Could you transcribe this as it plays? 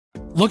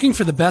Looking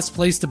for the best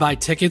place to buy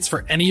tickets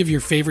for any of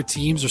your favorite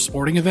teams or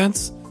sporting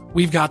events?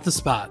 We've got the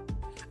spot.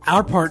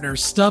 Our partner,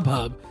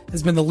 StubHub,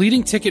 has been the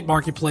leading ticket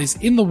marketplace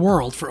in the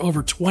world for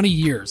over 20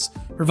 years,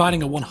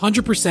 providing a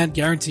 100%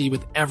 guarantee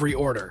with every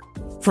order.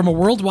 From a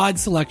worldwide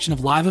selection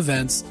of live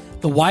events,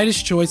 the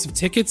widest choice of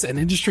tickets and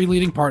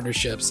industry-leading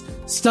partnerships,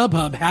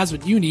 StubHub has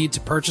what you need to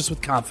purchase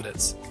with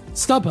confidence.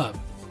 StubHub,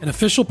 an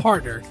official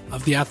partner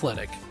of The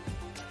Athletic.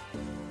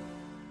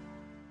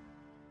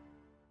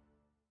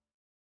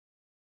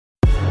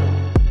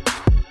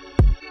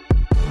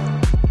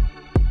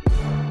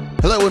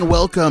 Hello and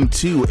welcome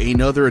to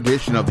another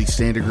edition of the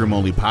Standig Room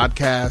Only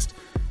podcast.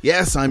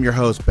 Yes, I'm your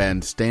host,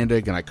 Ben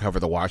Standig, and I cover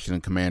the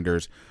Washington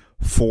Commanders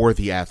for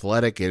The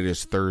Athletic. It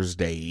is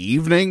Thursday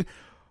evening.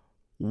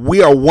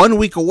 We are 1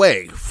 week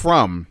away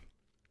from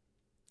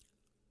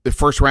the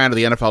first round of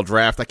the NFL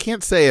draft. I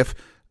can't say if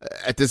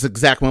at this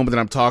exact moment that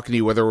I'm talking to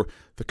you whether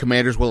the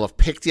Commanders will have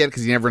picked yet,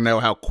 because you never know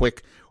how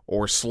quick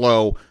or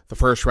slow the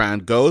first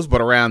round goes, but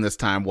around this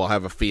time we'll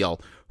have a feel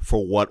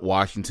for what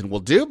Washington will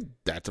do.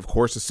 That's, of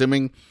course,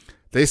 assuming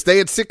they stay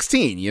at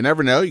 16. You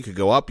never know. You could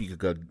go up. You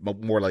could go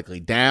more likely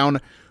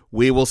down.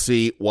 We will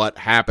see what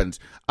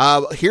happens.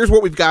 Here's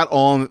what we've got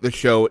on the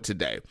show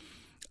today.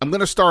 I'm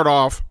going to start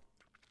off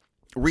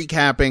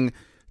recapping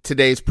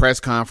today's press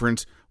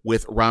conference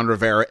with Ron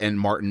Rivera and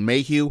Martin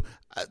Mayhew.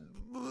 It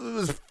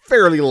was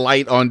fairly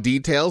light on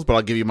details, but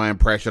I'll give you my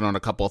impression on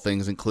a couple of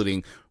things,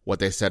 including what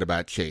they said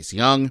about Chase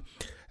Young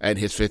and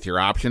his fifth-year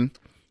option.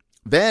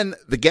 Then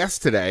the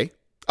guest today.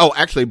 Oh,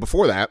 actually,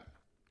 before that,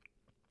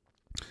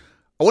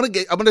 I'm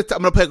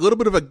gonna play a little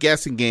bit of a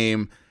guessing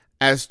game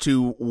as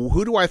to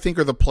who do I think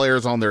are the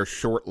players on their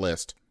short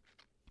list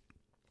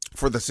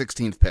for the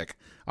 16th pick.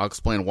 I'll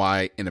explain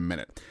why in a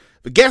minute.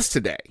 The guest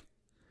today,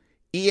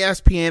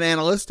 ESPN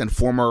analyst and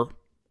former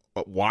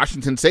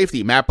Washington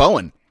safety Matt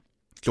Bowen,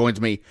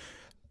 joins me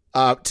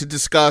to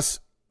discuss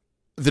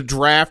the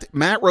draft.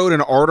 Matt wrote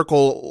an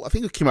article, I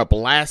think it came up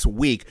last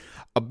week,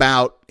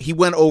 about, he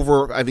went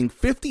over, I think,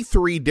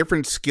 53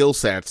 different skill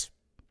sets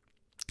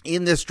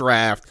in this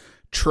draft,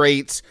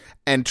 traits,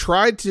 and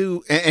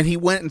he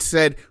went and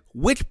said,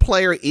 which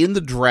player in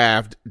the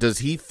draft does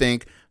he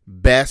think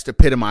best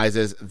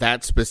epitomizes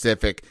that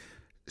specific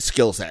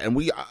skill set? And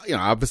we,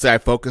 obviously I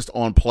focused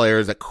on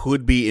players that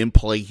could be in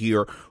play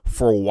here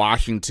for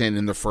Washington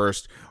in the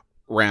first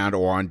round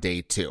or on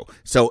day two.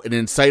 So an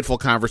insightful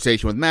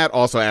conversation with Matt.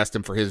 Also asked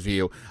him for his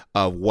view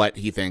of what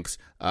he thinks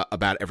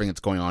about everything that's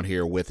going on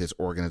here with his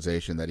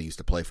organization that he used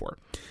to play for.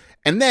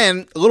 And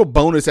then a little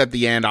bonus at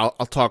the end. I'll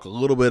talk a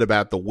little bit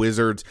about the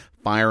Wizards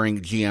firing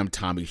GM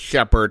Tommy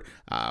Sheppard.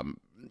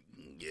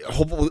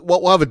 Hopefully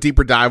we'll have a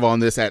deeper dive on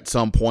this at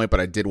some point,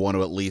 but I did want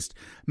to at least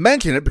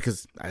mention it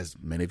because, as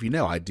many of you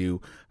know, I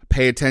do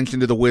pay attention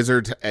to the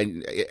Wizards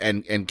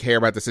and care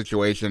about the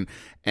situation,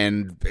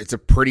 and it's a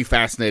pretty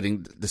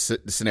fascinating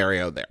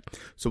scenario there.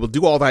 So we'll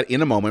do all that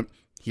in a moment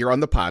here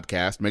on the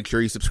podcast. Make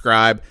sure you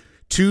subscribe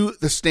to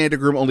the Standig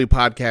Room Only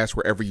podcast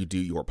wherever you do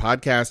your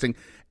podcasting,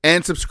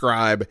 and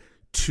subscribe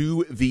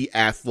to The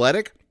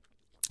Athletic.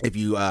 If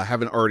you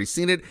haven't already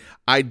seen it,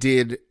 I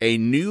did a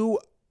new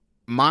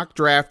mock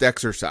draft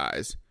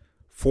exercise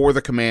for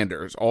the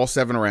Commanders, all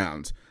 7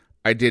 rounds.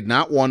 I did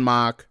not one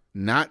mock,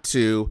 not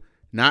two,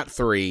 not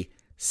three,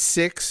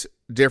 6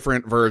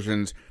 different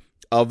versions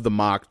of the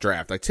mock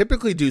draft. I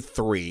typically do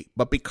 3,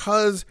 but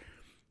because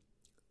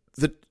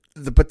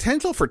the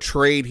potential for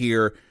trade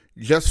here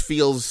just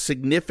feels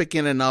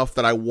significant enough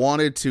that I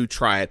wanted to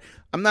try it.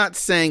 I'm not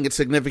saying it's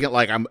significant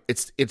like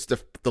it's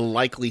the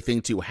likely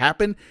thing to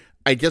happen.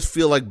 I just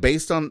feel like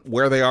based on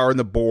where they are in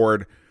the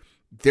board,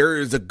 there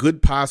is a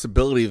good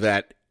possibility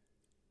that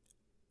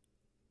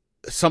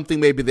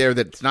something may be there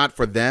that's not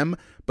for them,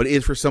 but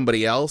is for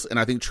somebody else, and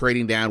I think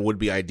trading down would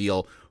be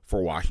ideal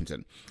for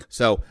Washington.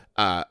 So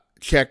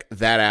check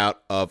that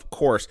out, of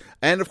course.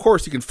 And, of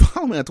course, you can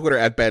follow me on Twitter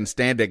at Ben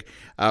Standig.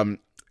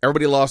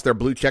 Everybody lost their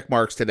blue check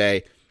marks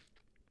today.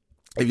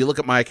 If you look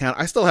at my account,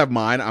 I still have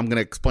mine. I'm going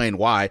to explain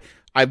why.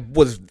 I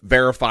was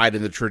verified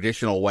in the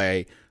traditional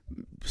way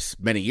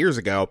many years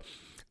ago.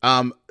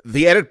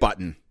 The edit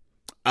button.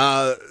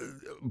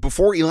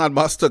 Before Elon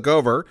Musk took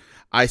over,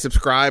 I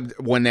subscribed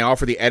when they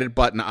offer the edit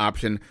button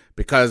option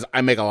because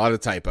I make a lot of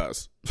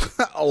typos.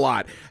 A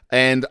lot.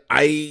 And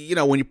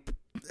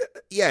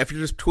if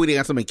you're just tweeting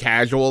out something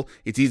casual,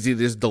 it's easy to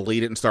just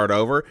delete it and start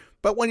over.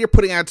 But when you're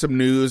putting out some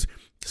news,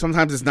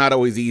 sometimes it's not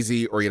always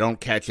easy or you don't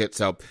catch it.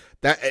 So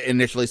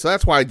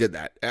that's why I did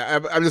that.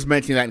 I'm just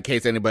mentioning that in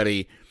case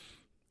anybody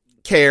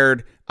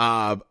cared.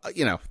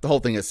 The whole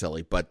thing is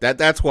silly, but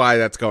that's why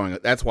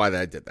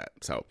I did that.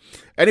 So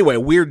anyway,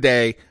 weird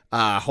day.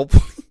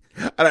 Hopefully,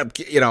 I don't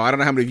know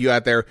how many of you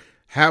out there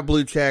have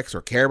blue checks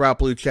or care about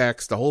blue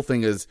checks. The whole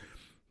thing is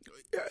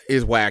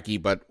wacky,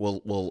 but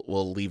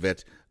we'll leave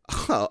it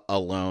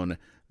alone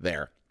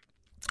there.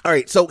 All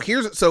right. So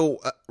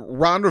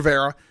Ron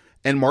Rivera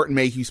and Martin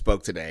Mayhew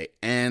spoke today,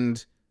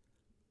 and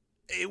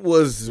it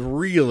was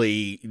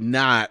really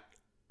not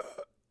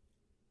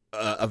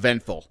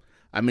eventful.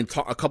 I mean,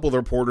 a couple of the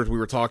reporters we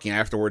were talking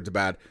afterwards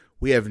about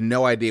we have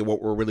no idea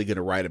what we're really going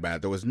to write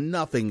about. There was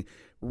nothing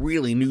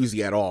really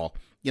newsy at all.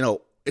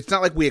 It's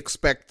not like we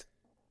expect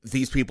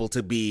these people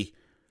to be,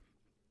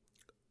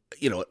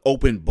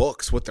 open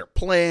books with their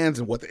plans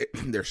and what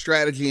their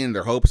strategy and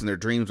their hopes and their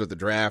dreams with the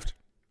draft.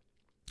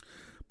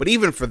 But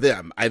even for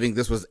them, I think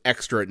this was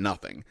extra at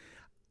nothing.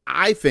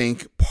 I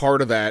think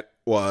part of that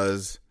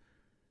was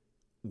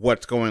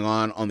what's going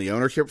on the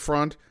ownership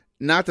front.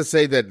 Not to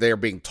say that they're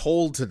being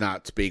told to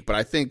not speak, but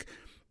I think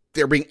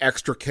they're being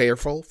extra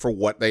careful for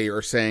what they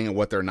are saying and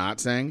what they're not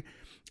saying.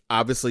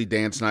 Obviously,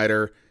 Dan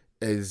Snyder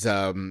is,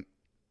 we're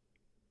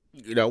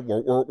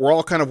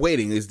all kind of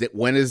waiting.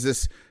 When is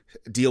this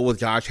deal with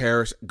Josh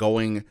Harris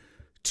going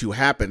to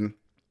happen?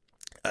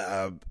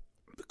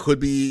 Could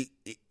be,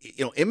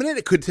 imminent.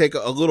 It could take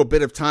a little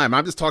bit of time.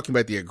 I'm just talking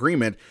about the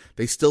agreement.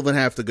 They still then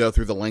have to go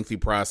through the lengthy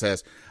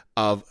process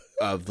of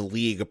the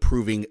league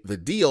approving the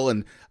deal.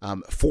 And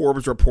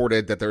Forbes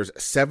reported that there's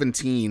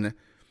 17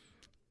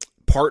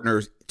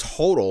 partners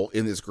total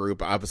in this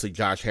group. Obviously,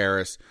 Josh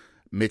Harris,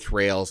 Mitch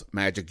Rales,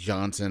 Magic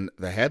Johnson,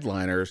 the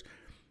headliners.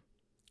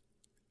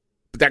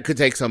 But that could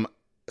take some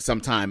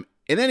time.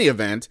 In any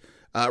event,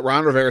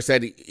 Ron Rivera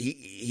said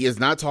he has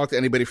not talked to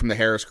anybody from the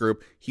Harris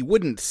group. He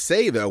wouldn't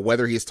say, though,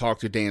 whether he's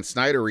talked to Dan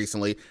Snyder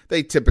recently.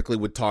 They typically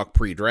would talk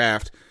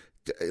pre-draft,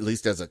 at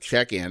least as a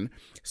check-in.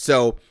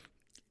 So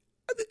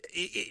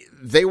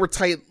they were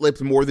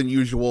tight-lipped more than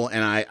usual,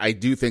 and I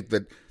do think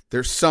that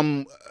there's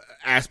some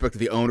aspect of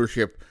the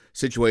ownership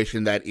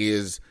situation that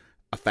is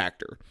a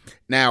factor.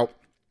 Now,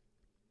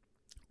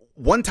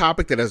 one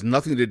topic that has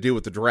nothing to do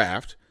with the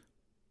draft,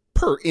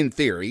 in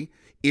theory,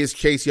 is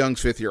Chase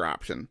Young's fifth-year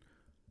option.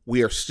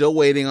 We are still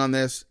waiting on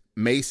this.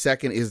 May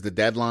 2nd is the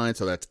deadline,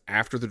 so that's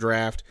after the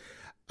draft.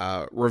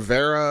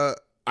 Rivera,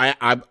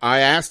 I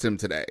asked him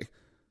today,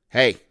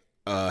 hey,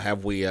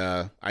 have we,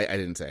 I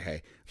didn't say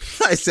hey.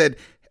 I said,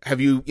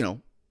 have you,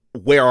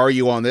 where are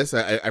you on this?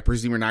 I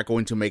presume you're not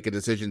going to make a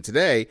decision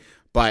today,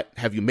 but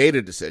have you made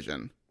a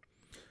decision?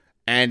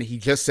 And he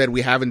just said,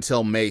 we have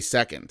until May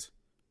 2nd.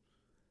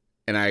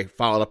 And I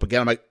followed up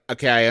again. I'm like,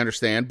 okay, I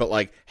understand,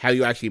 but have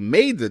you actually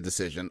made the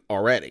decision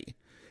already?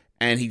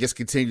 And he just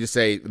continued to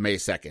say May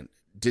 2nd.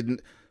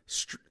 Didn't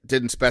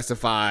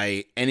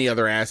specify any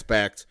other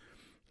aspect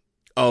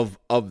of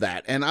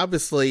that. And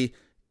obviously,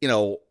 I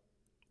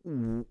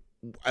don't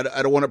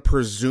want to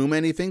presume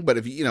anything, but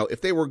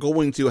if they were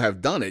going to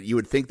have done it, you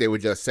would think they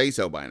would just say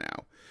so by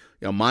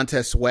now.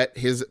 Montez Sweat,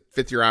 his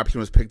fifth-year option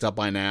was picked up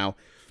by now.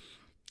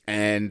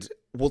 And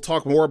we'll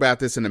talk more about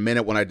this in a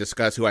minute when I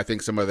discuss who I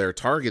think some of their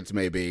targets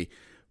may be.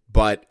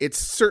 But it's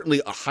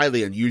certainly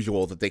highly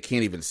unusual that they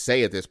can't even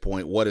say at this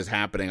point what is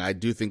happening. I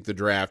do think the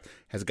draft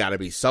has got to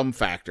be some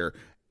factor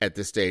at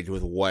this stage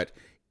with what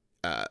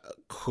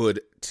could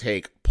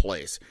take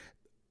place.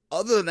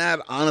 Other than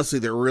that, honestly,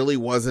 there really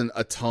wasn't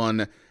a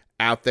ton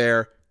out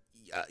there.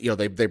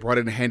 They brought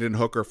in Hendon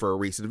Hooker for a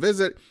recent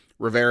visit.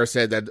 Rivera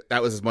said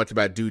that was as much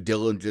about due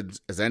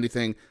diligence as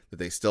anything, that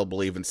they still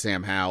believe in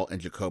Sam Howell and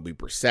Jacoby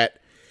Brissett.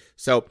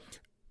 So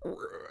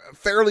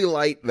fairly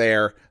light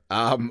there.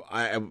 I'm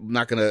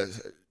not going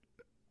to,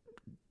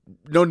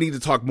 no need to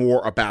talk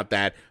more about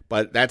that,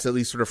 but that's at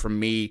least sort of for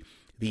me,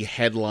 the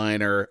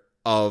headliner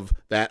of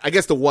that. I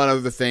guess the one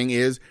other thing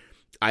is,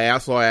 I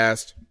also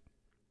asked,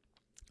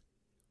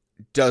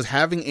 does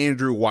having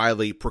Andrew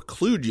Wiley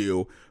preclude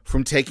you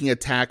from taking a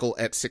tackle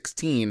at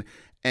 16?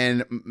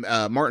 And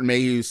Martin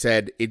Mayhew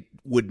said it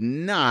would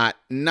not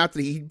that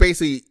he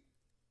basically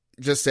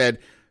just said,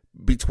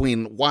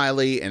 between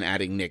Wiley and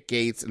adding Nick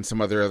Gates and some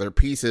other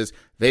pieces,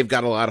 they've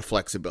got a lot of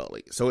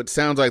flexibility. So it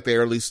sounds like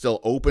they're at least still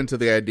open to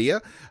the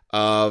idea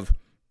of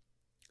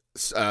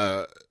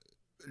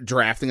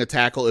drafting a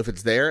tackle if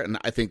it's there. And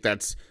I think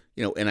that's,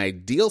 an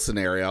ideal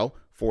scenario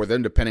for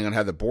them, depending on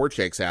how the board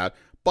shakes out.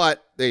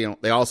 But they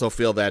also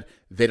feel that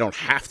they don't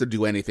have to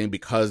do anything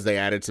because they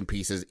added some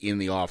pieces in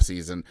the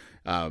offseason.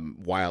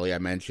 Wiley, I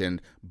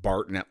mentioned,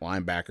 Barton at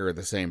linebacker,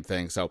 the same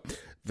thing. So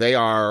they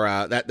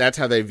are that's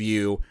how they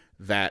view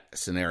that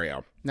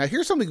scenario. Now,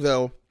 here's something,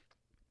 though,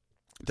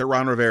 that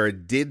Ron Rivera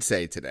did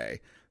say today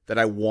that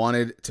I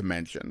wanted to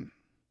mention.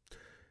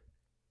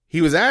 He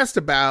was asked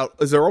about,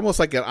 is there almost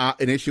like an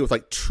issue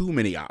with too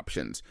many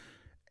options?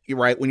 You're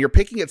right. When you're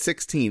picking at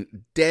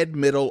 16, dead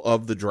middle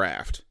of the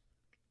draft,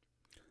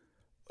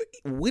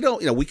 we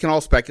don't, we can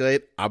all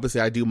speculate.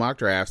 Obviously, I do mock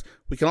drafts.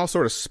 We can all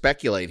sort of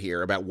speculate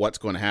here about what's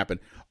going to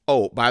happen.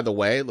 Oh, by the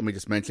way, let me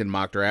just mention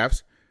mock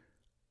drafts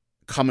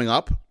coming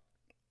up.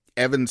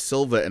 Evan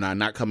Silva and I,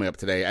 not coming up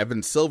today,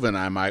 Evan Silva and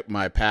I,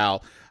 my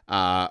pal,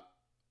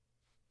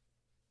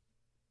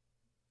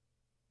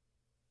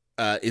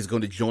 is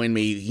going to join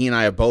me. He and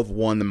I have both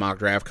won the mock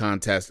draft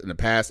contest in the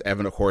past.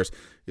 Evan, of course,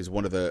 is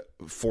one of the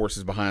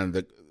forces behind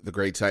the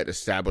great site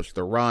Establish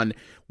the Run.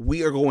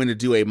 We are going to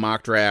do a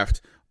mock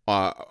draft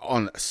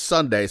on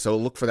Sunday, so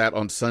look for that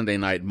on Sunday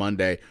night.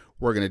 Monday,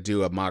 we're going to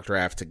do a mock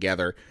draft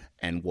together,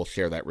 and we'll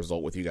share that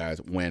result with you guys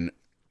when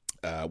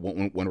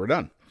we're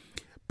done.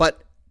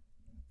 But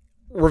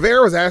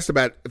Rivera was asked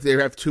about if they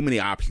have too many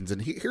options,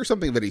 and here's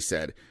something that he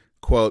said,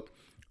 quote,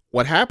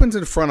 what happens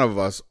in front of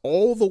us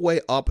all the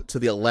way up to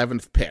the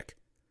 11th pick,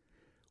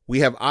 we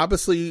have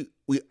obviously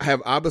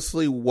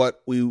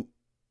what we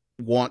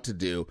want to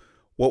do.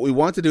 What we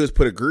want to do is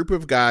put a group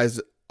of guys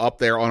up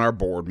there on our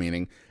board,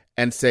 meaning,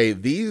 and say,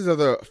 these are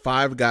the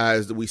 5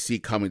 guys that we see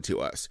coming to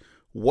us.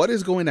 What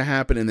is going to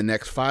happen in the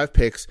next 5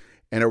 picks,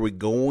 and are we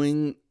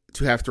going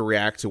to have to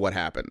react to what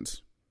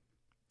happens?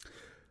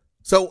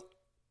 So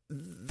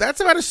that's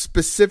about as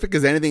specific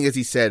as anything as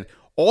he said,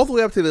 all the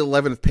way up to the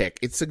 11th pick.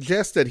 It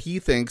suggests that he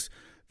thinks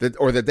that,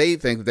 or that they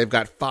think that they've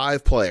got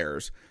 5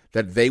 players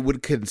that they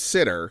would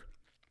consider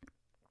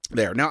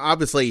there. Now,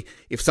 obviously,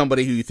 if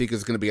somebody who you think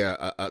is going to be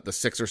the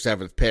 6th or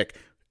 7th pick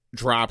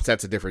drops,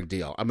 that's a different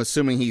deal. I'm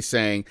assuming he's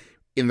saying,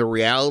 in the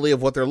reality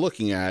of what they're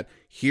looking at,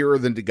 here are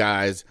the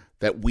guys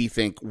that we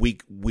think we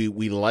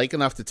like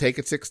enough to take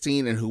at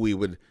 16 and who we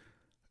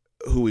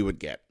would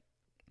get.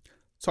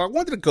 So I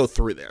wanted to go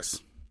through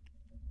this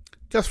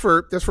just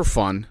for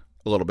fun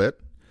a little bit,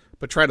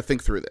 but try to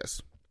think through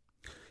this.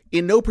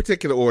 In no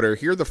particular order,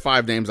 here are the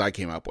 5 names I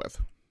came up with.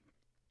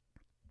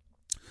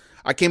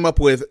 I came up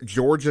with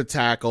Georgia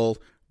tackle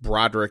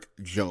Broderick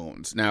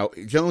Jones. Now,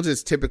 Jones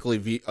is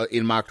typically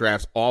in mock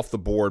drafts off the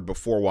board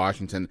before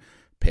Washington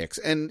picks.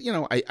 And,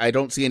 I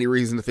don't see any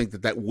reason to think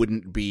that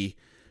wouldn't be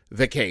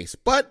the case.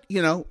 But,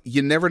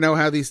 you never know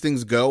how these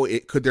things go.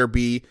 Could there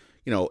be,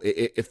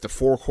 if the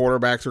 4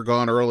 quarterbacks are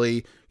gone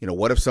early,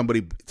 what if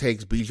somebody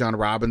takes Bijan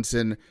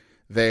Robinson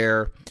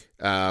there?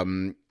 At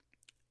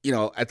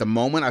the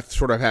moment, I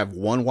sort of have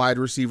 1 wide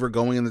receiver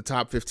going in the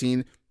top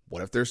 15.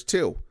 What if there's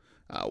 2?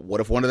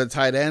 What if one of the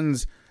tight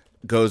ends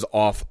goes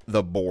off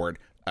the board?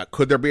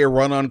 Could there be a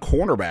run on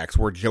cornerbacks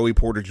where Joey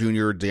Porter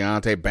Jr.,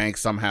 Deonte Banks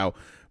somehow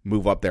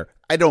move up there?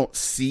 I don't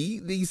see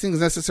these things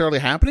necessarily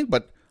happening,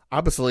 but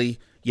obviously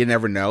you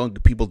never know,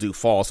 and people do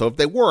fall. So if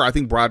they were, I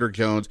think Broderick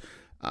Jones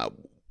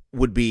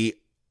would be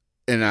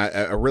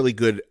a really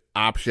good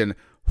option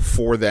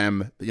for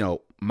them.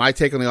 My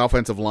take on the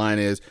offensive line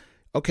is,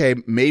 okay,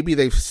 maybe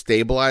they've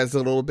stabilized a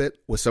little bit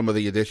with some of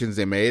the additions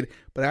they made,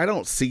 but I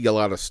don't see a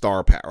lot of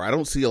star power. I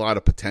don't see a lot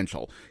of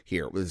potential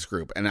here with this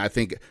group, and I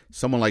think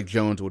someone like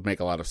Jones would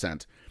make a lot of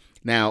sense.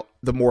 Now,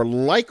 the more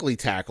likely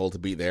tackle to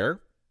be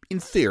there,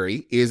 in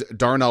theory, is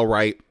Darnell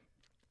Wright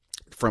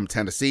from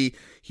Tennessee.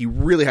 He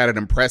really had an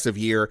impressive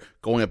year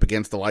going up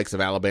against the likes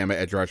of Alabama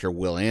edge rusher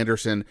Will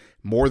Anderson,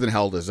 more than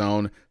held his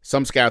own.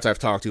 Some scouts I've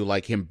talked to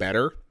like him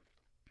better.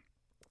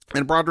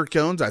 And Broderick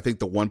Jones, I think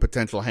the one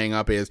potential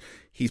hang-up is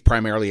he's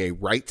primarily a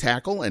right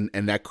tackle, and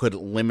that could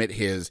limit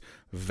his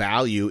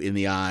value in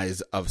the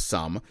eyes of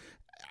some.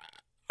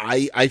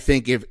 I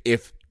think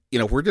if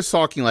we're just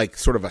talking like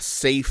sort of a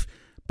safe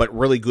but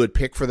really good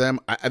pick for them,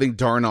 I think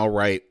Darnell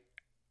Wright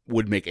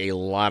would make a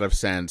lot of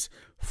sense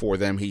for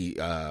them.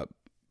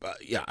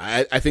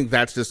 I think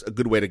that's just a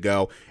good way to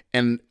go.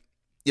 And,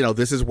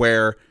 this is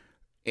where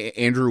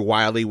Andrew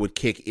Wiley would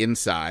kick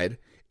inside.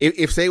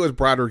 If say it was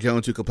Broderick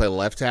Jones who could play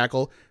left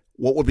tackle,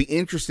 what would be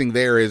interesting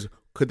there is,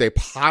 could they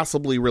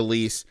possibly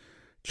release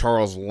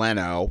Charles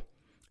Leno,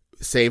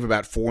 save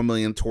about $4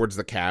 million towards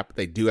the cap?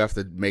 They do have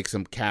to make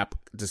some cap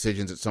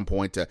decisions at some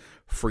point to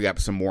free up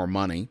some more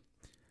money.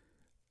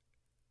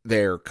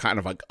 They're kind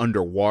of like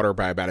underwater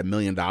by about $1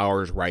 million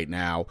right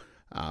now,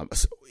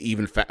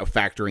 even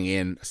factoring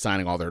in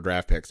signing all their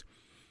draft picks.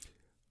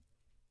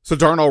 So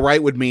Darnell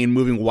Wright would mean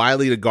moving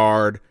Wiley to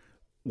guard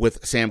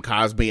with Sam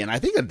Cosmi, and I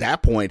think at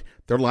that point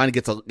their line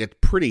gets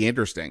pretty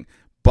interesting.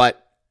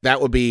 But that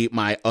would be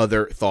my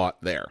other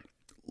thought there.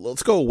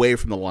 Let's go away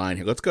from the line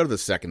here. Let's go to the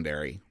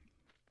secondary.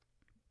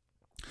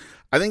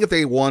 I think if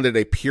they wanted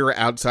a pure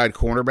outside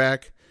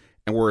cornerback,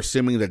 and we're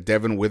assuming that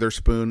Devin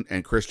Witherspoon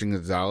and Christian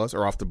Gonzalez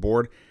are off the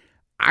board,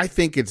 I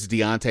think it's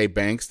Deonte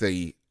Banks,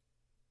 the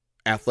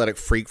athletic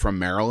freak from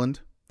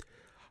Maryland.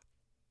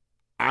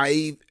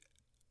 I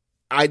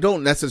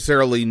don't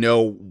necessarily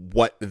know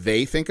what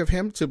they think of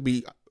him, to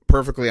be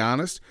perfectly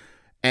honest,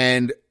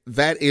 and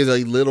that is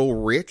a little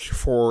rich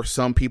for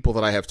some people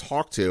that I have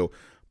talked to,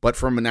 but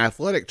from an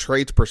athletic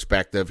traits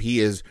perspective, he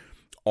is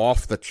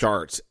off the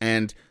charts.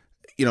 And,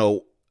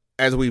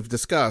 as we've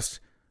discussed,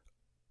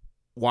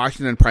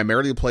 Washington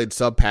primarily played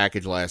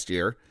sub-package last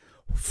year.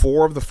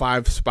 4 of the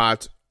 5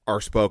 spots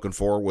are spoken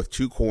for, with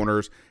 2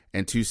 corners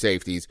and 2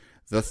 safeties.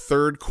 The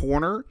 3rd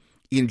corner,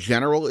 in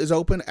general, is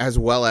open, as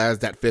well as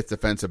that 5th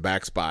defensive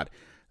back spot.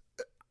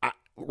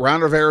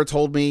 Ron Rivera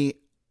told me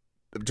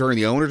during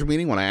the owners'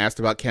 meeting when I asked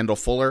about Kendall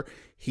Fuller,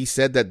 he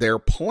said that their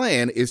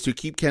plan is to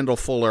keep Kendall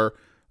Fuller.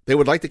 They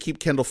would like to keep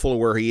Kendall Fuller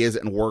where he is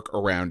and work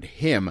around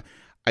him.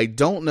 I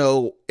don't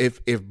know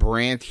if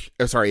Banks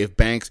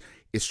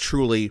is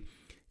truly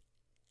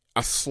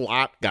a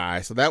slot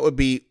guy. So that would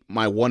be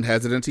my one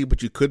hesitancy,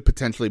 but you could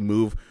potentially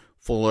move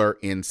Fuller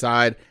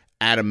inside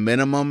at a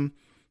minimum.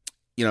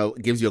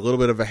 It gives you a little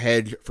bit of a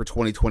hedge for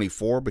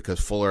 2024 because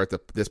Fuller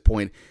at this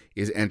point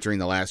is entering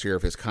the last year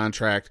of his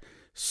contract.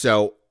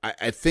 So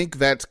I think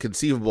that's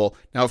conceivable.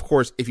 Now, of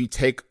course, if you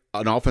take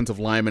an offensive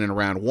lineman in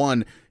round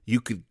 1,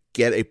 you could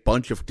get a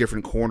bunch of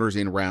different corners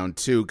in round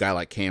 2. A guy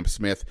like Cam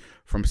Smith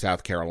from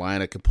South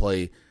Carolina could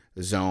play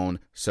zone.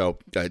 So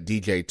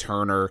DJ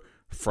Turner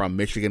from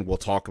Michigan, we'll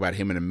talk about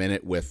him in a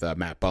minute with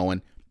Matt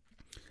Bowen.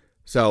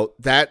 So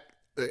that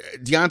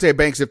Deonte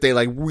Banks, if they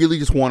really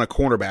just want a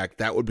cornerback,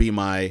 that would be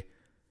my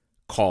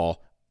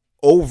call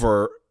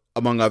over,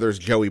 among others,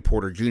 Joey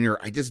Porter Jr.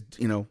 I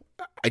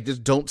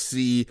just don't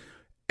see.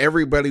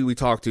 Everybody we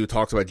talk to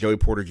talks about Joey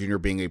Porter Jr.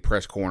 being a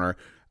press corner.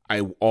 I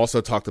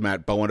also talked to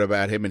Matt Bowen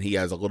about him, and he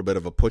has a little bit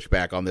of a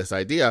pushback on this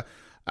idea,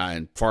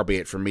 and far be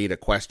it from me to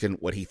question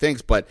what he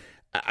thinks, but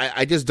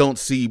I just don't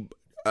see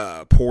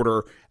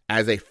Porter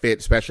as a fit,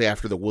 especially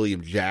after the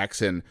William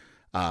Jackson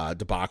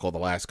debacle the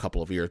last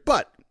couple of years.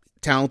 But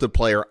talented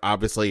player,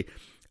 obviously,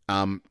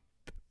 and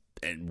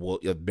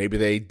maybe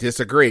they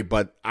disagree,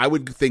 but I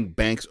would think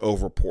Banks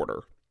over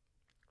Porter.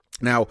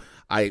 Now,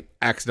 I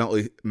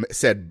accidentally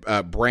said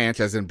Branch,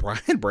 as in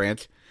Brian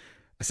Branch,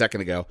 a second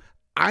ago.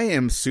 I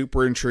am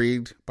super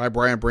intrigued by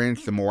Brian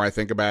Branch the more I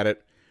think about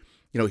it.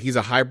 He's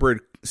a hybrid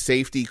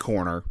safety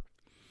corner,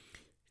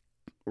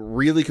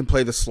 really can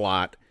play the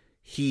slot.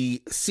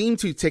 He seemed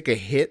to take a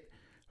hit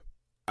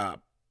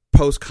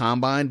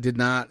post-combine, did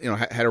not,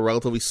 had a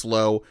relatively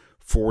slow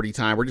 40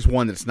 time, or just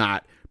one that's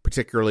not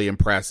particularly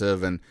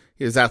impressive, and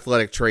his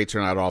athletic traits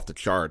are not off the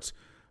charts.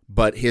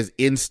 But his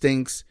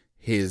instincts,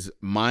 his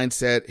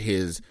mindset,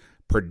 his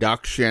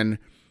production,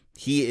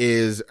 he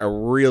is a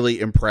really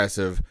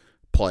impressive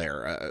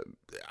player.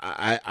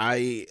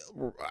 I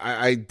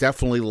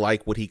definitely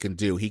like what he can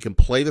do. He can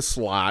play the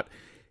slot.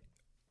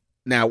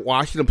 Now,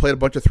 Washington played a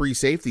bunch of three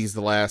safeties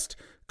the last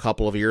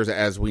couple of years,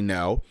 as we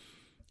know.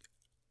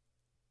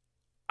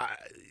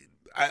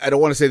 I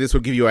don't want to say this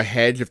would give you a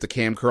hedge if the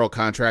Cam Curl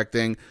contract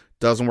thing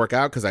doesn't work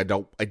out, because I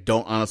don't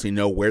honestly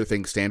know where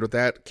things stand with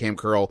that. Cam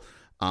Curl,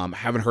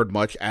 haven't heard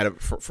much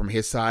from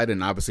his side,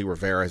 and obviously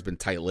Rivera has been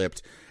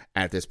tight-lipped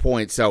at this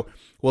point. So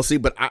we'll see.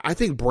 But I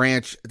think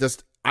Branch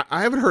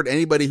I haven't heard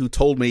anybody who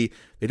told me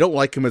they don't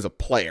like him as a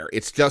player.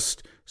 It's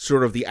just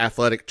sort of the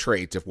athletic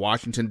traits. If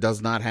Washington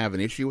does not have an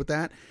issue with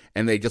that,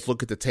 and they just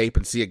look at the tape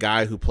and see a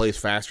guy who plays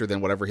faster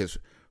than whatever his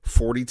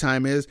 40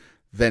 time is,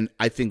 then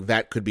I think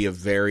that could be a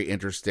very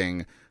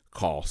interesting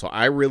call. So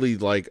I really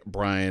like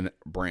Brian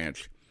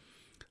Branch.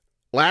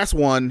 Last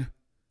one.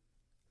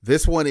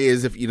 This one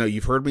is, if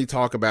you've heard me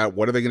talk about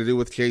what are they going to do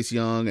with Chase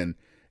Young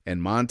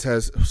and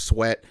Montez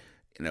Sweat.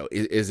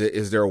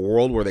 Is there a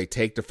world where they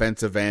take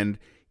defensive end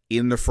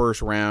in the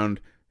first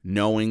round,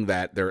 knowing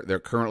that they're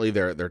currently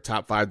their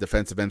top 5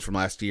 defensive ends from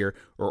last year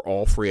are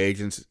all free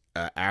agents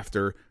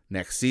after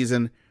next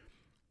season?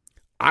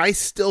 I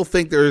still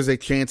think there is a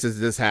chance that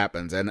this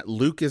happens, and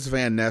Lucas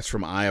Van Ness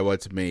from Iowa,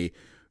 to me,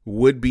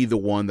 would be the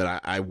one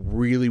that I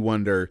really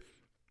wonder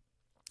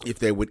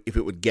if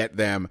it would get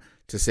them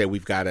to say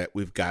we've got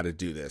to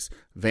do this.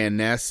 Van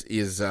Ness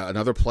is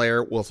another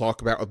player we'll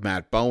talk about with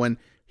Matt Bowen.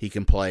 He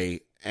can play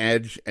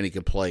edge and he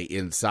can play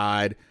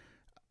inside.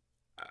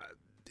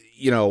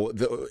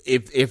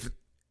 If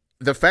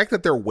the fact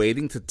that they're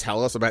waiting to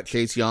tell us about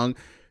Chase Young,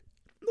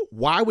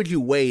 why would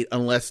you wait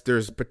unless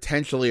there's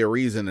potentially a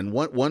reason? And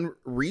one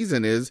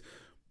reason is,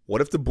 what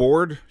if the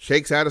board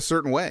shakes out a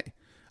certain way?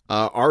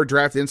 Our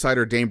draft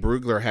insider, Dane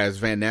Brugler, has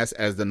Van Ness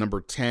as the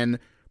number 10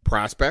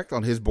 prospect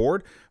on his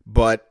board,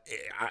 but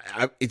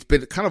it's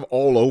been kind of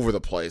all over the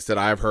place that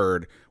I've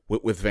heard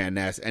with Van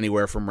Ness,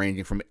 anywhere from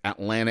ranging from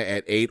Atlanta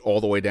at 8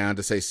 all the way down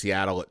to, say,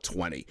 Seattle at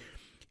 20.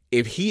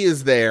 If he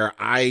is there,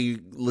 I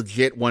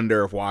legit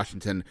wonder if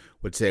Washington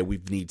would say we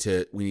need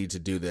to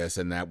do this,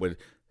 and that would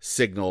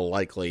signal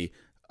likely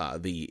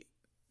that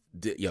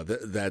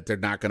they're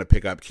not going to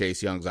pick up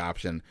Chase Young's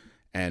option,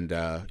 and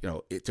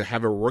to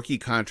have a rookie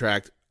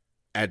contract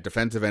at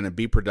defensive end and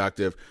be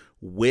productive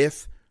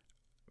with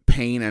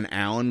Payne and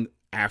Allen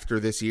after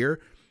this year,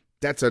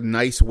 that's a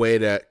nice way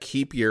to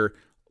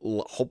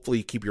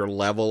hopefully keep your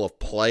level of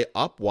play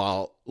up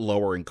while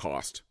lowering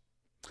cost.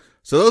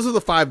 So those are the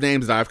 5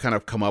 names that I've kind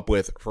of come up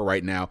with for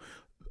right now.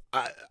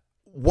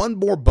 One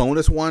more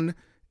bonus one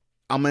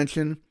I'll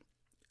mention,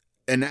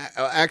 and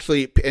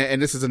actually, and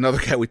this is another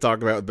guy we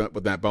talked about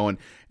with Matt Bowen,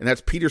 and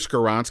that's Peter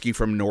Skoronski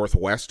from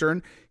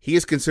Northwestern. He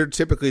is considered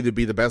typically to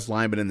be the best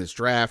lineman in this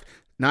draft.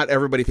 Not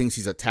everybody thinks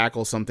he's a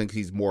tackle. Some think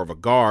he's more of a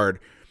guard.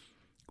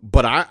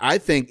 But I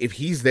think if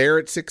he's there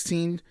at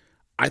 16,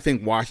 I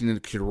think Washington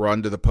should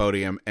run to the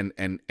podium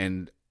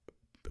and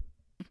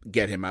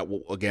get him out.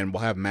 Again,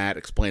 we'll have Matt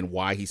explain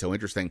why he's so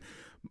interesting.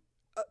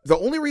 The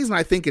only reason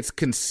I think it's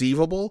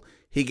conceivable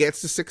he gets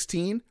to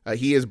 16,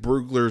 he is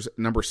Brugler's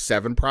number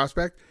 7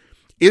 prospect,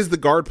 is the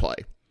guard play.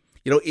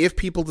 If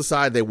people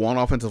decide they want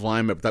offensive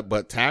linemen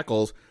but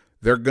tackles,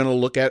 they're going to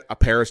look at a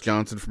Paris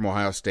Johnson from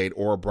Ohio State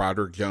or a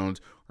Broderick Jones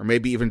or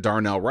maybe even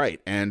Darnell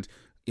Wright. And,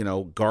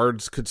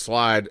 guards could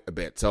slide a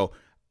bit. So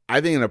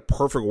I think in a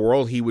perfect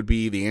world, he would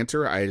be the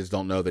answer. I just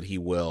don't know that he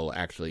will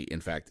actually,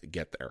 in fact,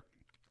 get there.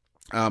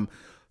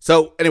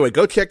 So anyway,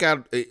 go check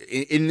out,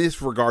 in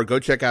this regard, go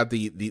check out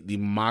the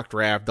mock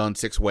draft done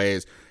 6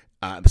 ways.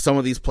 Some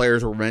of these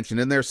players were mentioned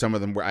in there. Some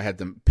of them I had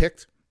them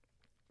picked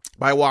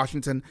by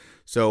Washington.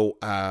 So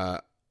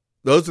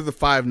those are the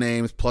 5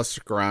 names plus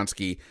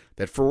Skoronski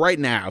that for right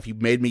now, if you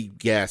made me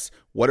guess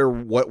when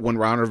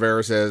Ron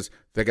Rivera says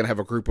they're going to have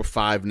a group of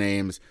 5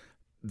 names,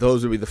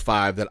 those would be the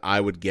 5 that I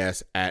would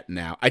guess at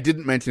now. I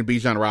didn't mention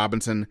Bijan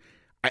Robinson.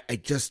 I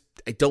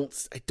don't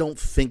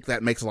think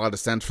that makes a lot of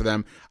sense for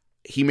them.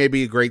 He may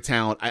be a great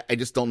talent. I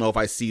just don't know if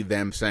I see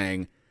them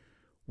saying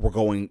we're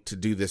going to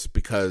do this,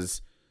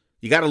 because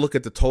you got to look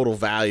at the total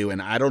value,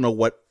 and I don't know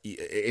what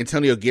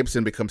Antonio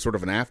Gibson becomes sort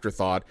of an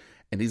afterthought,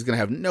 and he's going to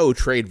have no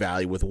trade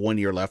value with 1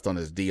 year left on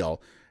his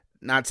deal.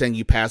 Not saying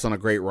you pass on a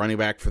great running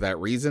back for that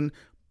reason,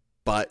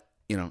 but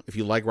if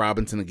you like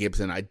Robinson and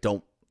Gibson, I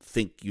don't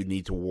think you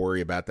need to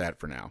worry about that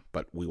for now,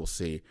 but we will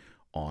see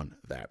on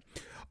that.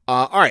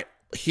 All right,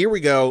 here we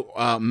go.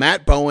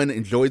 Matt Bowen,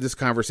 enjoyed this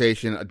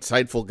conversation. A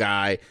insightful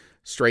guy,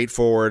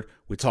 straightforward.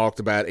 We talked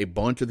about a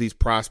bunch of these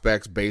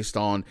prospects based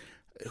on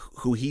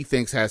who he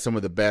thinks has some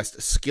of the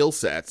best skill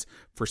sets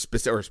for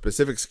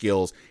specific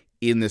skills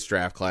in this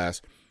draft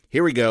class.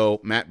 Here we go,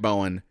 Matt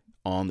Bowen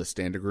on the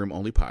Standig Room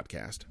Only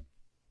podcast.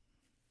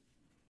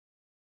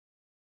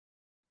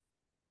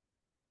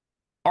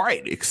 All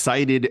right,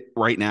 excited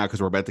right now because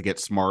we're about to get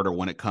smarter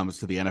when it comes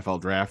to the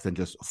NFL draft and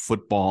just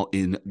football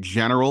in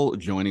general.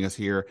 Joining us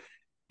here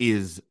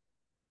is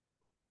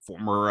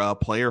former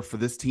player for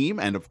this team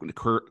and, of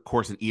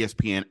course, an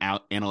ESPN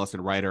analyst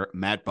and writer,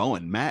 Matt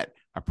Bowen. Matt,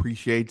 I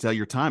appreciate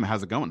your time.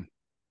 How's it going?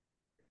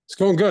 It's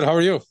going good. How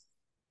are you?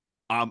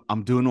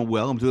 I'm doing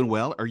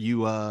well. Are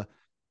you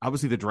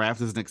obviously the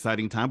draft is an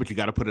exciting time, but you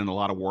got to put in a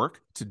lot of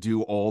work to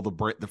do all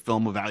the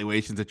film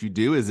evaluations that you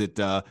do. Is it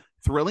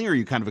thrilling, or are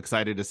you kind of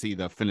excited to see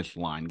the finish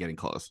line getting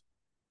close?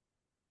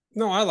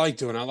 No, I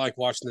like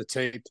watching the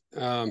tape,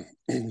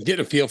 getting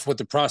a feel for what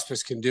the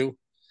prospects can do.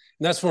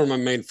 And that's where my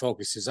main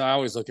focus is. I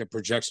always look at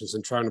projections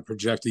and trying to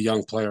project a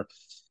young player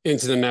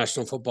into the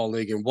National Football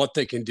League and what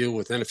they can do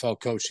with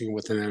NFL coaching,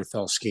 with an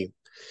NFL scheme.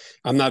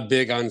 I'm not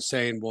big on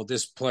saying, well,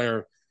 this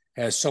player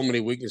has so many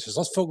weaknesses.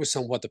 Let's focus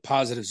on what the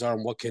positives are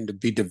and what can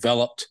be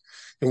developed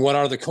and what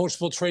are the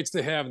coachable traits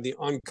they have and the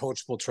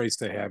uncoachable traits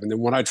they have. And then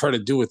what I try to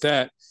do with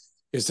that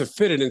is to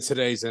fit it in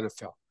today's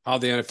NFL, how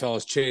the NFL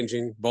is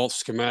changing, both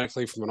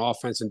schematically from an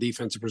offense and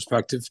defensive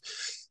perspective.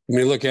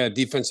 When you look at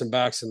defensive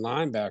backs and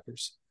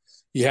linebackers,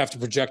 you have to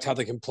project how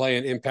they can play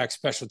and impact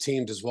special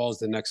teams as well as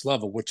the next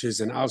level, which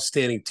is an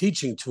outstanding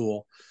teaching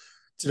tool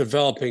to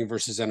developing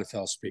versus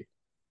NFL speed.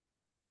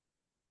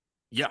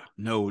 Yeah,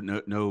 no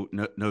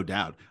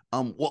doubt.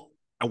 Well,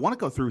 I want to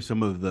go through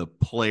some of the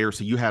players.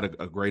 So you had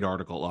a great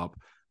article up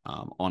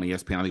on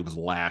ESPN, I think it was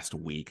last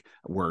week,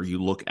 where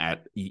you look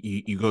at,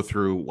 you go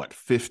through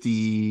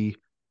 53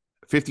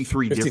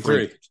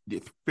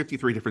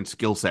 different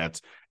skill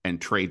sets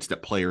and traits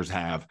that players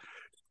have.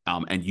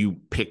 And you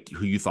picked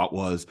who you thought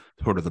was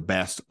sort of the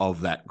best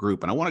of that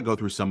group. And I want to go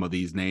through some of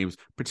these names,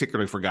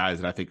 particularly for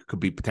guys that I think could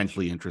be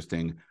potentially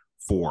interesting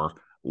for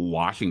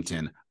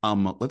Washington.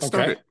 Let's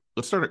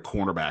start at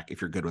cornerback, if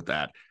you're good with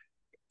that.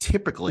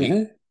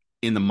 Typically,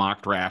 in the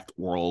mock draft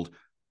world,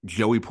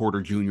 Joey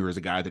Porter Jr. is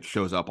a guy that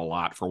shows up a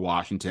lot for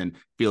Washington.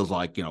 Feels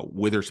like,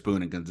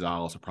 Witherspoon and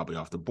Gonzalez are probably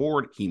off the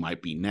board. He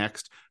might be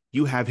next.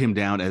 You have him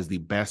down as the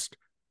best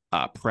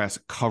press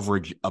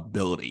coverage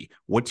ability.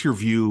 What's your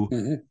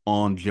view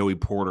on Joey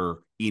Porter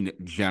in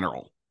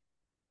general?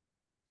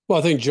 Well,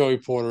 I think Joey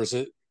Porter is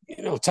a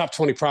top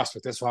 20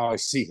 prospect. That's how I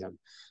see him,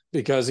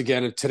 because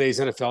again, in today's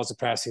NFL, it's a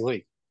passing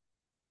league,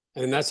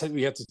 and that's what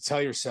you have to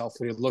tell yourself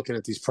when you're looking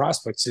at these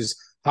prospects: is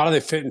how do they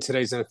fit in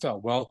today's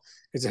NFL? Well,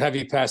 it's a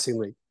heavy passing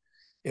league,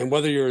 and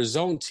whether you're a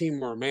zone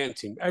team or a man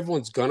team,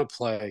 everyone's gonna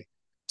play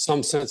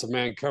some sense of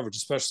man coverage,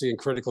 especially in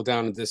critical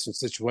down and distance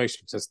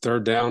situations. That's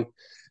third down.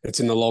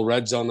 It's in the low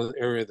red zone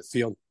area of the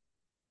field,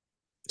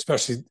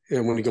 especially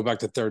when you go back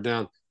to third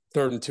down,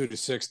 3rd and 2 to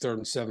 6, 3rd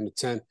and 7 to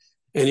 10.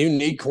 And you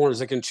need corners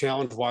that can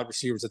challenge wide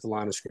receivers at the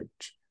line of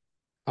scrimmage.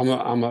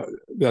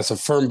 That's a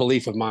firm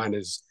belief of mine,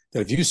 is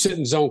that if you sit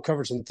in zone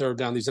coverage on third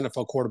down, these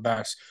NFL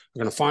quarterbacks are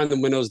going to find the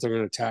windows, they're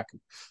going to attack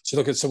them. So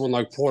look at someone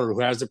like Porter, who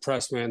has the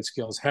press man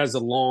skills, has the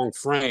long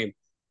frame,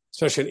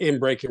 especially in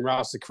breaking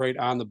routes to create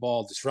on the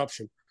ball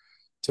disruption.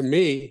 To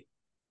me,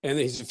 and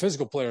he's a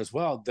physical player as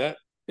well, that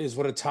is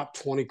what a top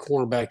 20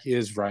 cornerback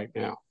is right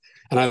now.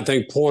 And I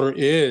think Porter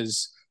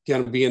is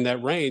going to be in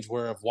that range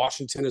where if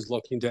Washington is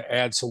looking to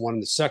add someone in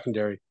the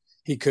secondary,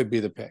 he could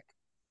be the pick.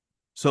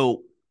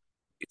 So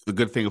the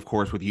good thing, of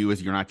course, with you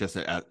is you're not just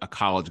a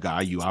college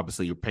guy.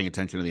 You're paying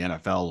attention to the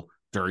NFL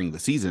during the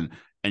season,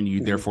 and you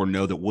therefore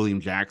know that William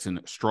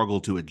Jackson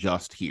struggled to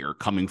adjust here,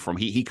 coming from,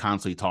 he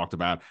constantly talked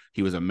about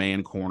he was a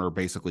man corner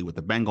basically with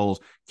the Bengals,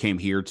 came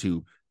here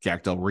to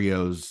Jack Del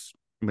Rio's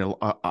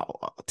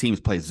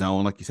teams play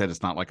zone. Like you said,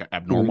 it's not like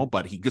abnormal,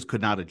 but he just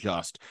could not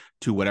adjust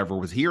to whatever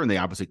was here. And they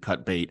obviously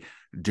cut bait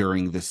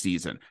during the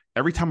season.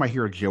 Every time I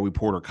hear a Joey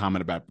Porter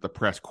comment about the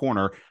press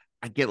corner,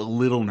 I get a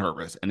little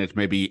nervous, and it's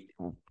maybe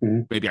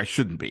I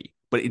shouldn't be.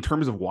 But in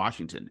terms of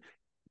Washington,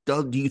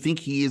 do you think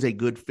he is a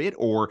good fit,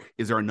 or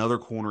is there another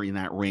corner in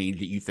that range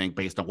that you think,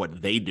 based on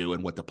what they do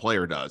and what the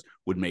player does,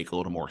 would make a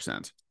little more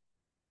sense?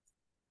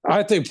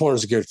 I think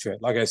Porter's a good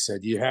fit. Like I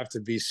said, you have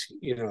to be,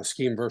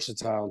 scheme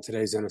versatile in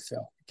today's NFL.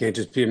 You can't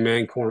just be a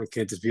man corner. You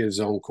can't just be a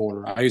zone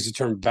corner. I use the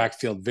term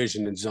backfield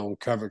vision and zone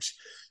coverage.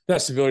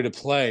 That's the ability to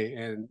play.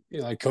 And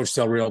like Coach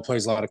Del Rio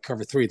plays a lot of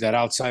cover three, that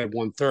outside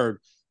 1/3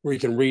 where you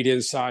can read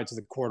inside to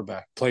the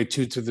quarterback, play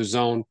two to the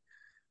zone,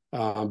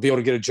 be able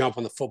to get a jump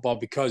on the football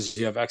because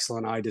you have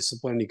excellent eye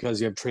discipline, because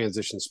you have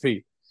transition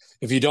speed.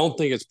 If you don't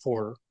think it's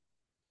Porter,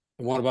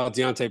 and what about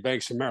Deonte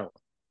Banks from Maryland?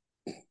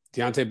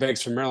 Deonte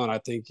Banks from Maryland, I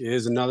think,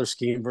 is another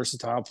scheme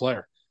versatile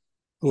player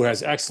who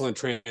has excellent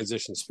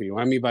transition speed.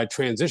 What I mean by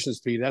transition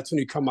speed, that's when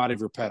you come out of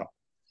your pedal.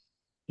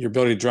 Your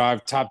ability to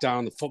drive top down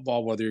on the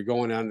football, whether you're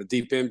going on a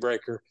deep end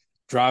breaker,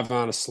 driving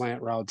on a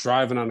slant route,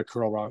 driving on a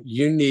curl route.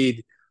 You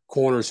need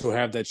corners who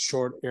have that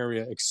short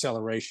area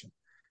acceleration.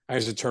 I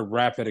use the term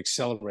rapid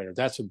accelerator.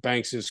 That's what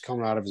Banks is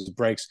coming out of his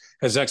breaks.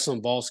 Has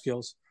excellent ball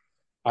skills.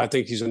 I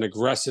think he's an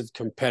aggressive,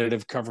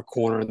 competitive cover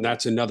corner, and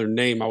that's another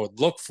name I would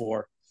look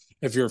for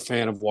if you're a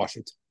fan of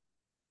Washington.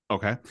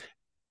 Okay.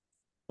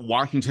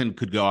 Washington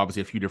could go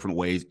obviously a few different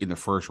ways in the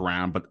first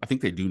round, but I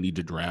think they do need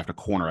to draft a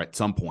corner at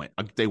some point.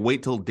 They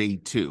wait till day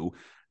 2.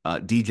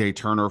 DJ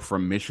Turner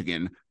from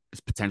Michigan is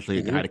potentially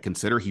a guy to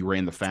consider. He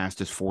ran the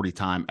fastest 40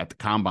 time at the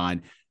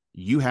combine.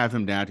 You have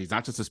him down. He's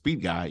not just a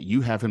speed guy. You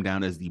have him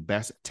down as the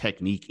best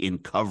technique in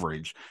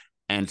coverage.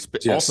 And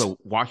also,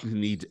 Washington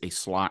needs a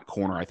slot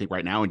corner, I think,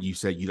 right now. And you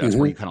said that's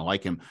where you kind of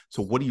like him.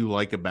 So what do you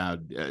like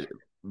about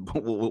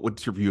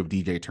what's your view of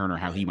DJ Turner,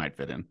 how he might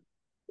fit in?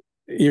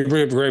 You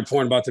bring up a great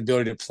point about the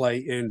ability to play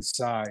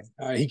inside.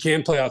 He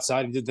can play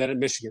outside. He did that at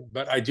Michigan.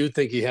 But I do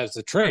think he has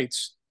the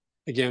traits,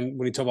 again,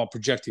 when you talk about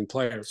projecting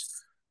players,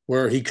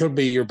 where he could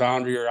be your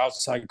boundary or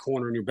outside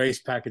corner in your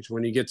base package.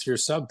 When you get to your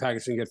sub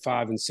package and get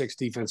 5 and 6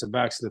 defensive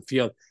backs in the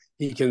field,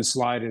 he can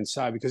slide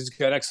inside because he's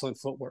got excellent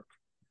footwork.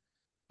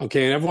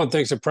 Okay, and everyone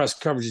thinks that press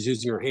coverage is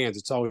using your hands.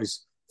 It's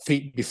always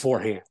feet before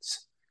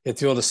hands. You have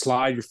to be able to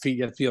slide your feet.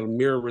 You have to be able to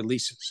mirror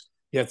releases.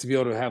 You have to be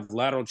able to have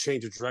lateral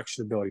change of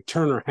direction ability.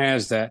 Turner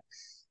has that.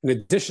 In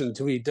addition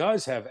to, he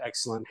does have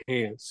excellent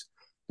hands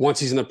once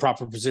he's in the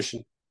proper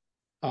position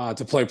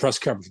to play press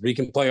coverage. But he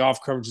can play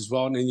off coverage as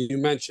well. And then you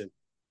mentioned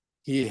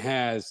he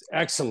has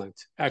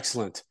excellent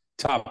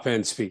top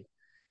end speed.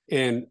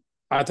 And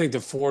I think the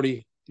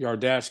 40-yard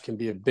dash can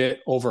be a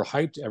bit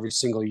overhyped every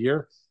single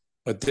year.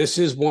 But this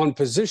is one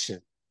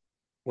position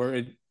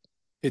where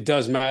it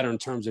does matter in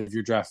terms of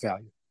your draft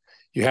value.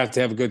 You have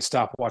to have a good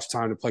stopwatch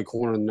time to play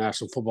corner in the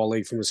National Football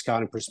League from a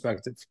scouting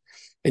perspective.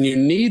 And you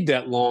need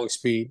that long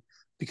speed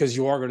because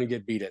you are going to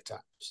get beat at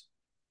times.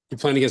 You're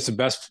playing against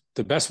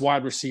the best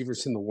wide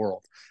receivers in the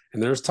world.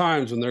 And there's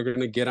times when they're going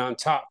to get on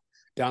top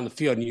down the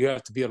field, and you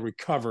have to be able to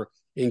recover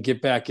and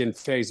get back in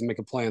phase and make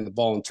a play on the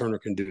ball, and Turner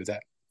can do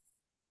that.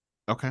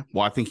 Okay.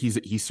 Well, I think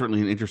he's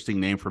certainly an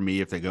interesting name for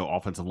me. If they go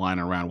offensive line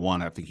in round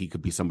 1, I think he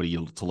could be somebody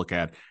to look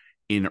at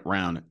in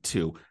round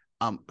 2.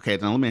 Okay,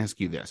 now let me ask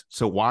you this.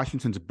 So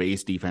Washington's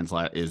base defense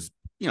is,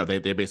 they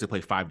basically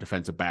play 5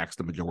 defensive backs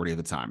the majority of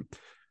the time.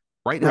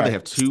 Right now, They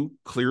have 2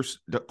 clear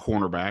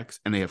cornerbacks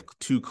and they have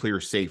 2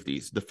 clear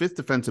safeties. The 5th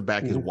defensive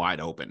back is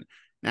wide open.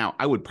 Now,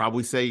 I would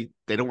probably say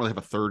they don't really have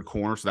a 3rd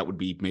corner, so that would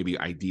be maybe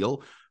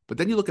ideal. But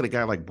then you look at a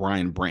guy like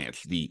Brian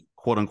Branch, the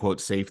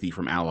quote-unquote safety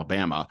from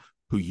Alabama,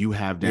 who you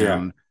have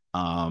down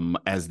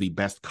as the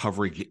best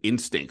coverage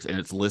instincts, and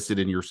it's listed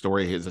in your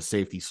story as a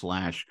safety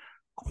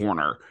 /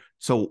 corner.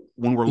 So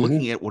when we're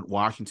looking at what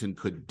Washington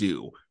could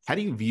do, how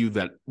do you view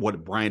that,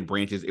 what Brian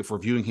Branch is, if we're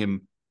viewing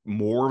him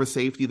more of a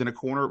safety than a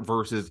corner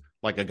versus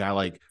like a guy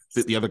like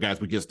the other guys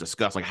we just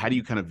discussed? Like, how do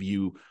you kind of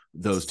view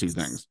those two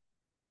things?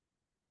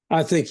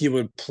 I think you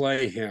would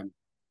play him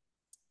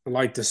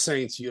like the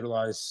Saints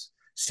utilized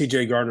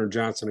C.J.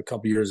 Gardner-Johnson a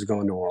couple years ago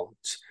in New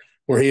Orleans,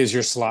 where he is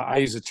your slot. I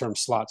use the term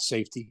slot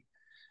safety.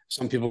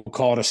 Some people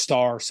call it a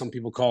star. Some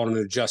people call it an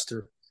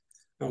adjuster.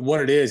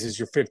 What it is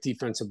your 5th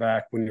defensive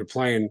back when you're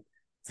playing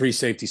 3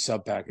 safety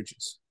sub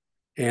packages.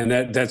 And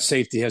that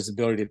safety has the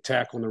ability to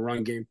tackle in the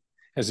run game,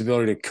 has the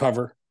ability to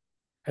cover,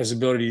 has the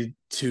ability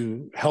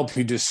to help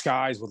you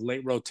disguise with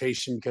late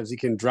rotation because he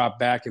can drop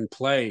back and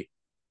play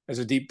as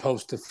a deep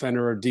post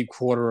defender or deep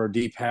quarter or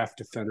deep half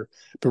defender.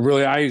 But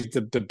really, I use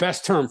the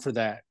best term for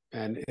that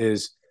and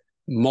is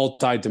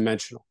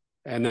multi-dimensional.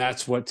 And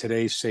that's what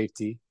today's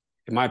safety,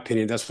 in my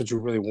opinion, that's what you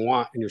really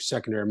want in your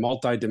secondary,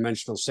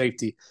 multi-dimensional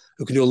safety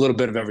who can do a little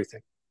bit of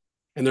everything.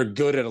 And they're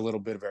good at a little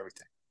bit of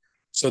everything.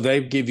 So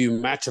they give you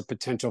matchup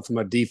potential from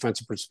a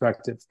defensive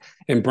perspective.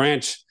 And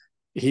Branch,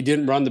 he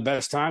didn't run the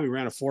best time. He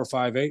ran a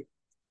 4.58. It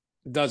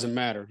doesn't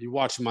matter. You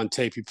watch him on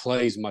tape, he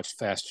plays much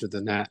faster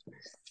than that.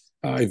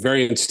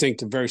 Very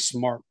instinctive, very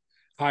smart,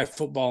 high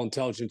football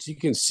intelligence. You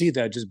can see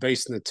that just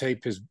based on the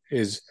tape,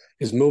 his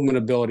movement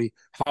ability,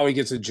 how he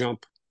gets a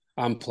jump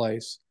on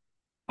plays,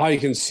 how you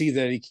can see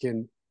that he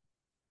can,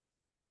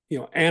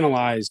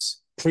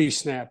 analyze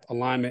pre-snap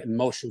alignment and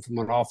motion from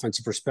an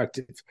offensive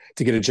perspective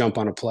to get a jump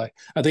on a play.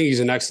 I think he's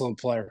an excellent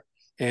player.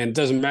 And it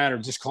doesn't matter,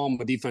 just call him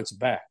a defensive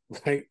back,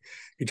 right?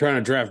 You're trying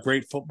to draft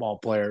great football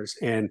players.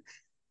 And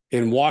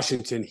in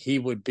Washington, he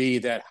would be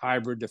that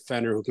hybrid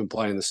defender who can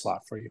play in the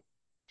slot for you.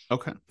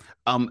 Okay.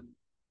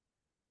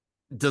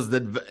 Does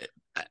the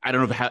I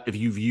don't know if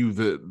you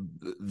view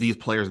these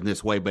players in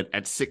this way, but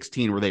at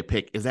 16 where they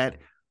pick, is that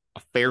a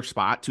fair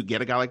spot to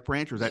get a guy like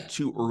Branch, or is that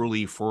too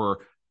early for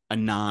a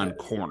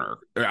non-corner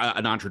or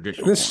a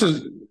non-traditional This corner?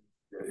 is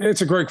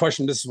it's a great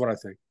question. This is what I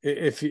think.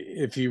 If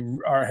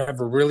you have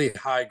a really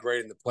high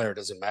grade in the player,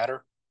 does it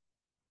matter?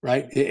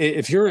 Right?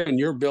 If you're in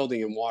your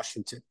building in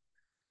Washington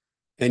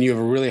and you have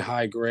a really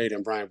high grade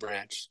in Brian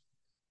Branch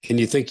and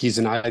you think he's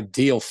an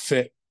ideal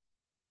fit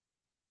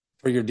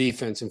for your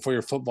defense and for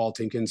your football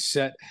team, can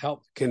set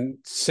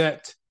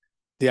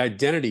the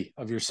identity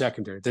of your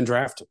secondary, then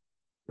draft him,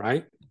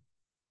 right?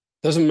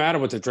 Doesn't matter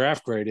what the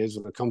draft grade is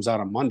when it comes out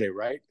on Monday,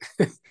 right?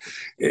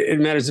 It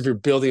matters if you're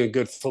building a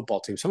good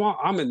football team. So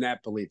I'm in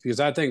that belief because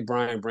I think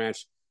Brian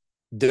Branch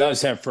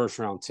does have first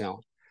round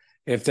talent.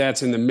 If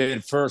that's in the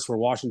mid first where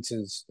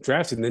Washington's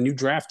drafting, then you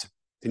draft him.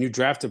 Then you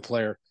draft a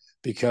player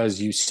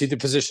because you see the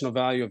positional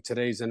value of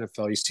today's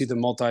NFL. You see the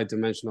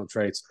multi-dimensional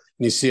traits,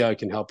 and you see how it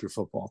can help your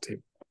football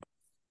team.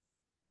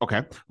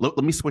 Okay. Let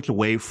me switch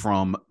away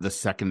from the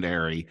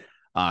secondary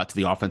to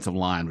the offensive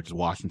line, which is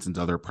Washington's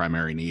other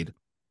primary need.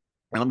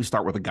 And let me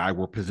start with a guy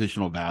where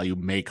positional value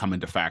may come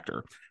into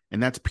factor,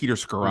 and that's Peter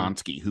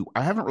Skoronski, who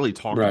I haven't really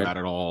talked about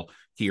at all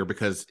here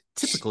because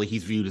typically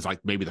he's viewed as like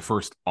maybe the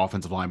first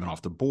offensive lineman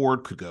off the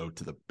board, could go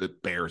to the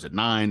Bears at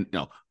 9,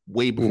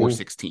 way before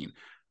 16.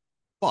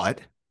 But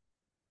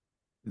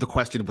the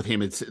question with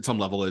him is, at some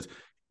level, is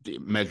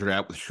measured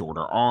out with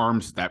shorter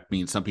arms. That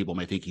means some people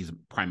may think he's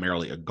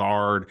primarily a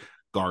guard.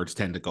 Guards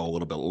tend to go a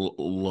little bit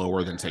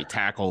lower than, say,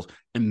 tackles.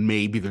 And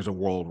maybe there's a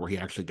world where he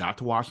actually got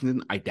to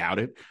Washington. I doubt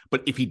it.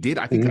 But if he did,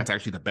 I think that's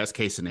actually the best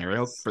case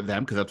scenario for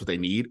them because that's what they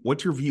need.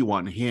 What's your view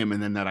on him?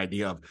 And then that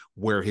idea of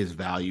where his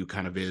value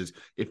kind of is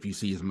if you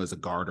see him as a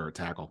guard or a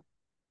tackle?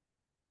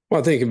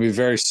 Well, I think it'd be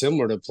very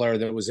similar to a player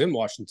that was in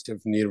Washington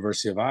from the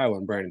University of Iowa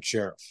and Brandon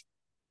Sheriff.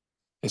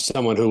 As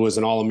someone who was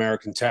an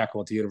All-American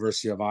tackle at the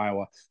University of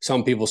Iowa.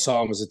 Some people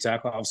saw him as a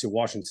tackle. Obviously,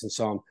 Washington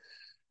saw him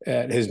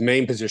at his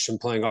main position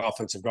playing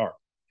offensive guard.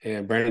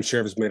 And Brandon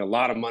Sheriff has made a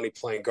lot of money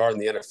playing guard in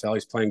the NFL.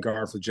 He's playing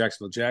guard for the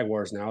Jacksonville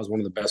Jaguars now. He's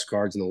one of the best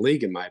guards in the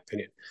league, in my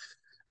opinion.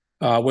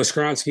 With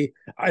Skoronski,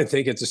 I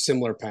think it's a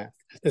similar path.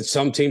 That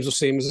some teams will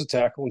see him as a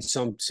tackle and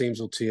some teams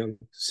will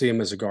see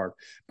him as a guard.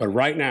 But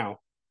right now,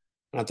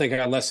 and I think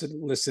I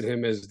listed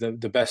him as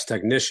the best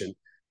technician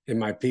in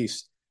my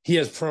piece, he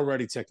has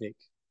pro-ready technique.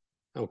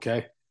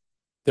 Okay.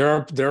 There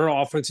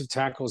are offensive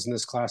tackles in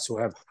this class who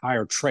have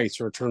higher traits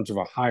or in terms of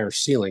a higher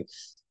ceiling.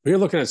 We're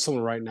looking at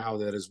someone right now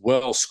that is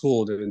well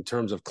schooled in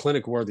terms of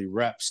clinic-worthy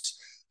reps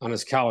on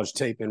his college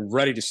tape and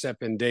ready to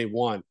step in day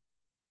one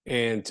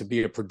and to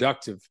be a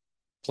productive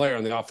player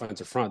on the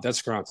offensive front.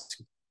 That's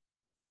Skoronski.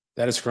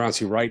 That is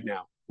Skoronski right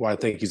now, where I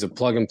think he's a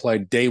plug-and-play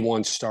day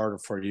one starter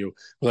for you.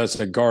 Whether it's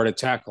a guard, a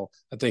tackle,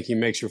 I think he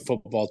makes your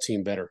football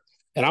team better.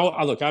 And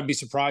I'd be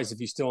surprised if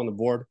he's still on the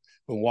board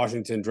when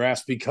Washington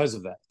drafts because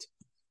of that.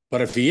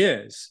 But if he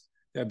is,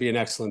 that'd be an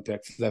excellent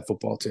pick for that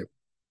football team.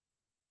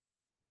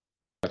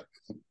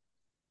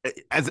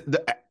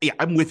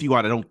 I'm with you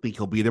on. I don't think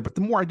he'll be there, but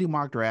the more I do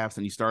mock drafts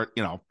and you start,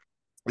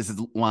 this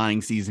is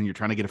lying season. You're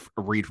trying to get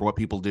a read for what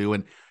people do,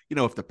 and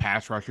if the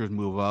pass rushers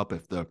move up,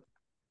 if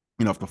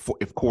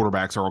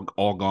quarterbacks are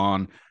all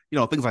gone,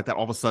 things like that.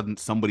 All of a sudden,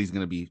 somebody's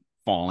going to be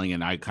falling,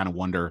 and I kind of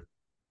wonder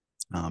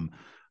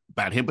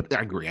about him. But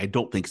I agree. I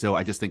don't think so.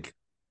 I just think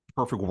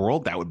perfect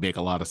world that would make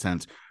a lot of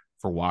sense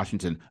for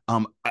Washington.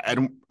 I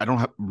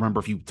don't remember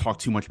if you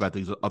talked too much about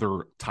these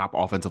other top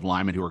offensive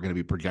linemen who are going to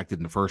be projected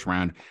in the first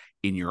round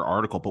in your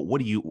article, but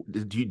what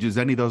does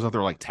any of those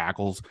other like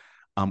tackles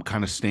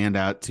kind of stand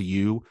out to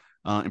you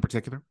in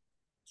particular?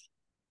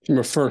 From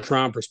a first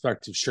round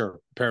perspective, sure.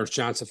 Paris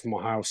Johnson from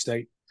Ohio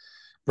State,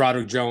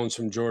 Broderick Jones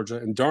from Georgia,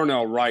 and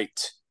Darnell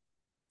Wright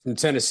from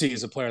Tennessee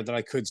is a player that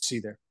I could see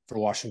there for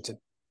Washington.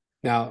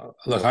 Now,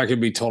 look, I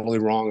could be totally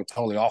wrong and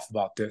totally off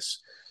about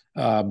this.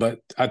 But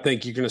I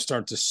think you're going to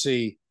start to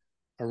see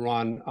a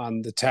run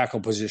on the tackle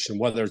position,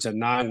 whether it's at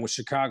 9 with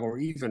Chicago or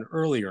even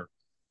earlier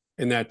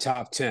in that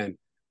top 10,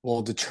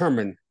 will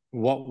determine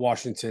what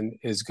Washington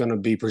is going to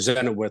be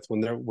presented with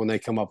when they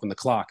come up in the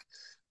clock.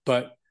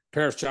 But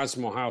Paris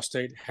Johnson from Ohio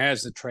State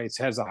has the traits,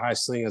 has a high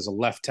ceiling as a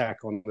left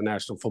tackle in the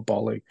National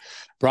Football League.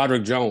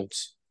 Broderick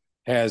Jones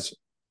has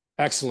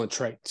excellent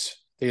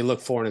traits that you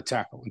look for in a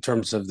tackle in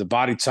terms of the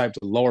body type,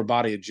 the lower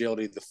body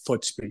agility, the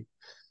foot speed.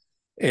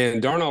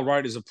 And Darnell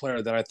Wright is a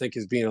player that I think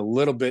is being a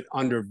little bit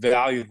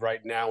undervalued right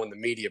now in the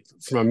media,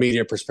 from a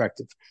media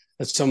perspective.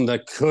 That's someone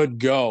that could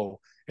go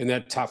in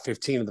that top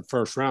 15 of the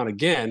first round,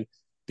 again,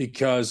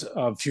 because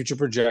of future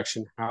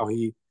projection, how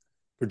he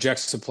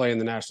projects to play in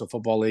the National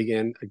Football League,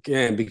 and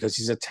again, because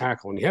he's a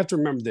tackle. And you have to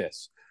remember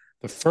this.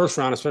 The first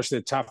round, especially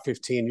the top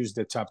 15,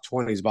 usually the top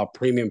 20, is about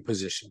premium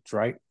positions,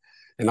 right?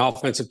 And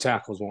offensive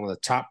tackle is one of the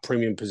top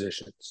premium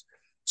positions.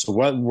 So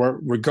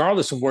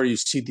regardless of where you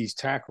see these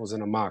tackles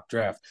in a mock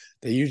draft,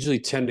 they usually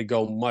tend to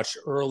go much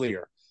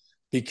earlier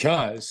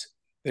because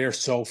they're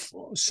so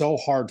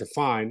hard to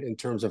find in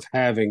terms of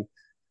having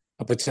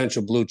a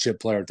potential blue chip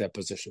player at that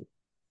position.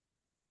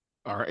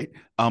 All right.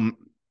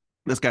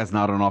 This guy's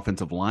not an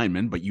offensive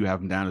lineman, but you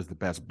have him down as the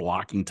best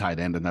blocking tight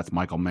end, and that's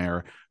Michael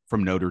Mayer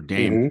from Notre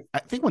Dame. Mm-hmm. I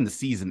think when the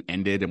season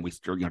ended and we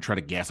try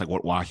to guess like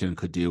what Washington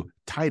could do,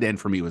 tight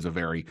end for me was a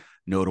very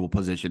notable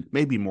position,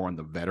 maybe more on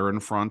the veteran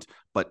front,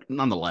 but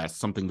nonetheless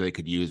something they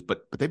could use.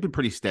 But they've been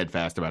pretty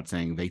steadfast about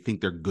saying they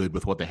think they're good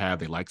with what they have.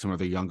 They like some of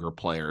their younger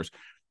players.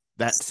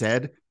 That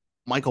said,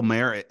 Michael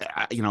Mayer,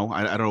 I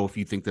don't know if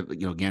you think that,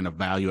 again, a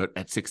value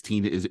at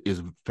 16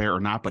 is fair or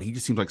not, but he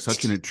just seems like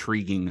such an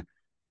intriguing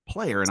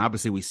player. And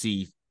obviously we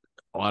see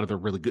a lot of the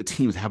really good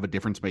teams have a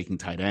difference making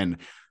tight end.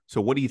 So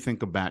what do you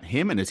think about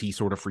him? And is he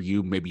sort of for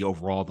you, maybe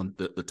overall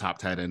the top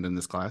tight end in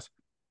this class?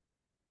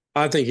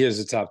 I think he is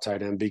the top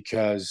tight end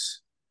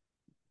because,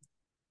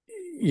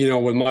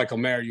 with Michael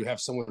Mayer, you have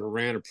someone who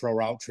ran a pro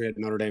route tree at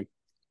Notre Dame,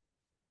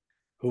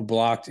 who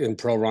blocked in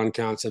pro run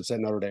concepts at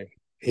Notre Dame.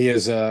 He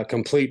is a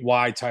complete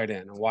wide tight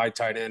end. A wide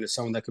tight end is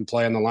someone that can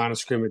play on the line of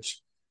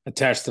scrimmage,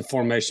 attached to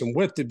formation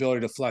with the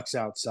ability to flex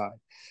outside.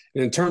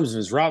 And in terms of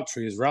his route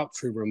tree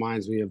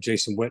reminds me of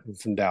Jason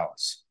Witten from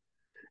Dallas,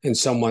 and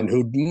someone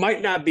who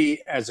might not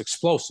be as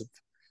explosive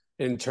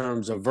in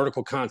terms of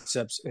vertical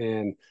concepts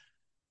and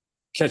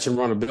catch and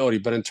run ability,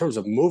 but in terms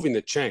of moving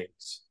the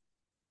chains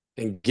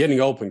and getting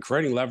open,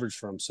 creating leverage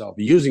for himself,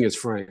 using his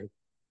frame,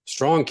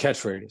 strong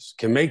catch radius,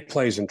 can make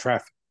plays in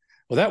traffic.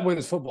 Well, that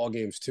wins football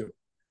games too.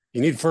 You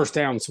need first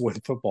downs to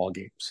win football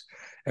games.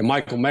 And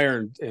Michael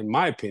Mayer, in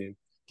my opinion,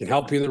 can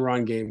help you in the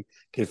run game,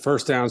 get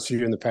first downs for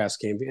you in the pass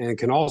game, and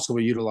can also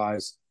be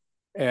utilized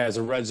as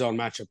a red zone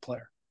matchup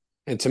player.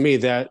 And to me,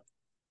 that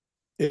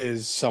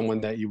is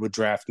someone that you would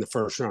draft in the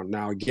first round.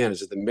 Now, again,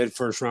 is it the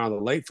mid-first round or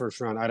the late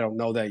first round? I don't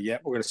know that yet.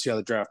 We're going to see how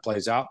the draft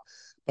plays out.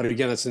 But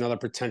again, that's another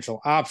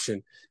potential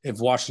option if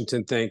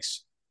Washington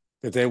thinks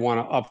that they want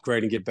to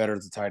upgrade and get better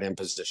at the tight end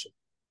position.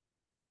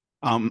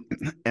 And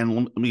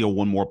let me go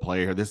one more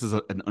player here. This is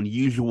an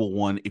unusual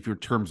one if you're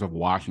in terms of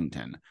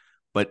Washington,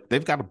 but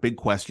they've got a big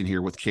question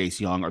here with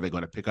Chase Young. Are they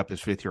going to pick up this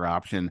fifth-year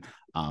option?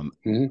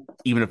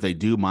 Even if they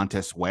do,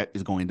 Montez Sweat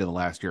is going into the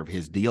last year of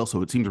his deal,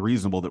 so it seems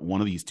reasonable that one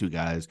of these two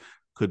guys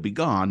could be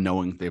gone,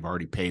 knowing they've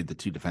already paid the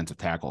two defensive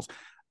tackles.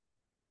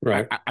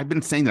 Right. I've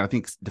been saying that I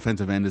think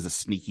defensive end is a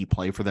sneaky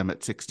play for them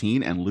at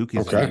 16, and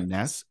Lucas Van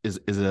Ness is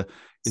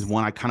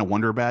one I kind of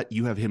wonder about.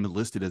 You have him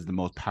listed as the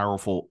most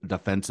powerful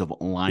defensive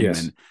lineman.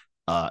 Yes.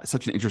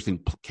 Such an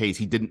interesting case.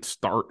 He didn't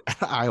start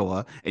at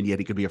Iowa, and yet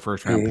he could be a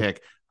first-round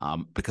pick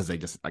because they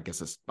just, I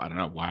guess, I don't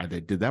know why they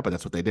did that, but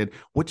that's what they did.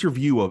 What's your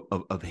view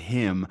of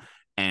him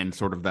and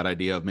sort of that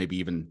idea of maybe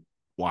even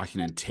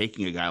Washington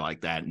taking a guy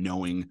like that,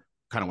 knowing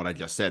kind of what I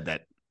just said,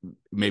 that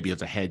maybe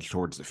it's a hedge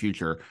towards the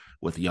future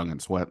with Young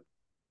and Sweat?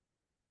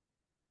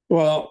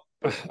 Well,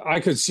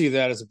 I could see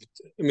that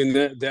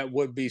that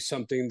would be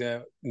something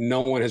that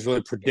no one has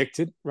really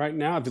predicted right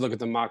now if you look at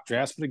the mock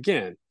drafts. But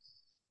again,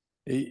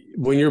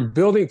 when you're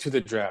building to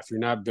the draft, you're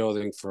not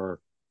building for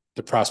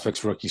the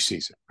prospect's rookie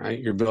season, right?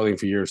 You're building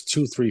for years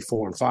 2, 3,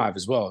 4, and 5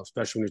 as well,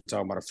 especially when you're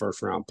talking about a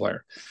first-round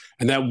player.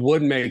 And that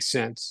would make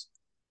sense,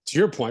 to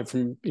your point,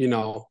 from,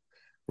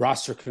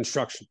 roster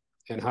construction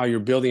and how you're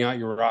building out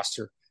your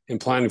roster and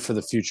planning for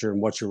the future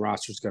and what your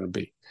roster is going to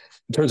be.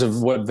 In terms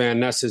of what Van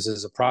Ness is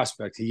as a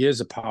prospect, he is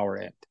a power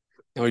end.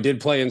 Now, he did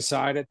play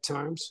inside at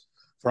times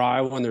for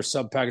Iowa and their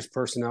sub-package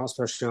personnel,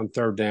 especially on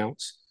third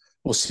downs.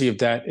 We'll see if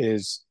that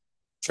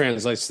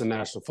translates to the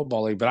National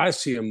Football League, but I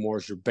see him more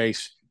as your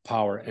base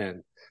power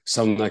end,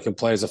 someone that can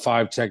play as a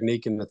 5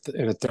 technique in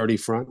a 30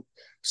 front,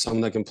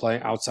 someone that can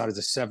play outside as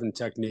a 7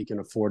 technique in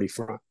a 40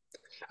 front.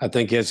 I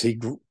think as he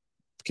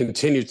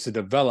continues to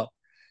develop,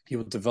 he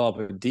will develop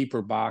a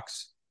deeper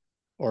box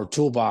or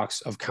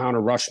toolbox of counter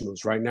rush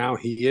moves. Right now,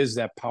 he is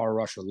that power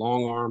rusher,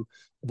 long arm,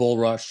 bull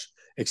rush,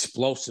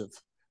 explosive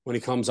when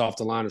he comes off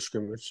the line of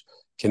scrimmage,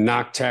 can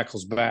knock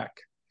tackles back,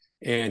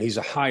 and he's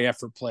a high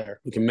effort player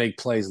who can make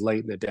plays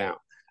late in the down.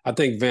 I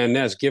think Van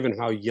Ness, given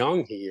how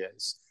young he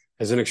is,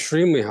 has an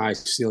extremely high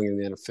ceiling in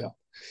the NFL.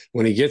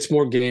 When he gets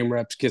more game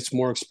reps, gets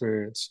more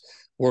experience,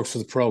 works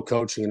with pro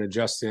coaching and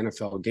adjusts the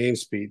NFL game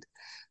speed,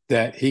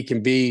 that he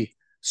can be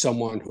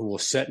someone who will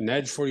set an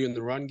edge for you in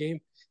the run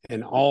game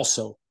and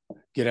also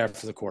get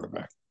after the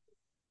quarterback.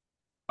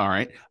 All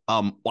right.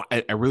 Well,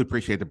 I really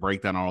appreciate the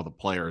breakdown on all the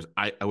players.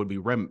 I would be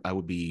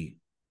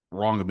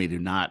wrong of me to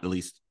not at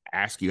least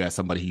ask you, as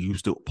somebody who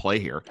used to play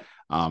here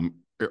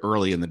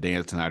early in the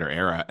Dan Snyder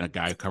era and a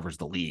guy who covers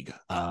the league.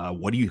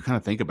 What do you kind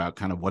of think about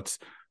kind of what's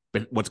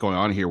going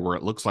on here, where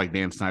it looks like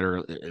Dan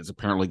Snyder is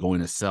apparently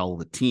going to sell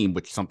the team,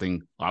 which is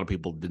something a lot of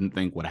people didn't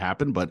think would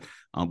happen, but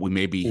we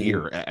may be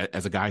here.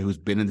 As a guy who's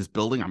been in this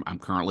building, I'm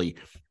currently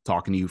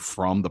talking to you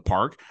from the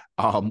park.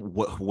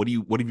 What have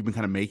you been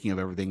kind of making of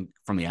everything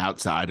from the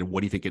outside, and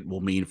what do you think it will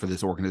mean for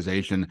this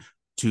organization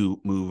to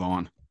move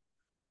on?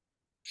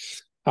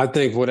 I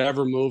think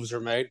whatever moves are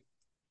made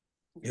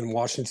in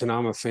Washington,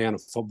 I'm a fan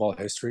of football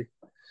history,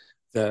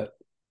 that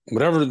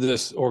whatever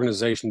this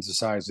organization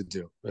decides to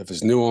do, if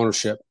it's new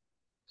ownership,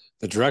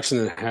 the direction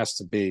that it has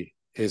to be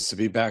is to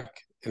be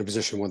back in a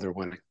position where they're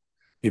winning.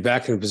 be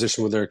back in a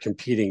position where they're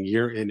competing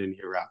year in and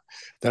year out.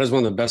 That is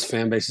one of the best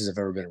fan bases I've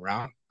ever been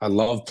around. I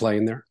love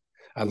playing there.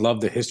 I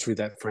love the history of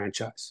that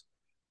franchise.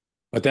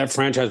 But that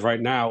franchise right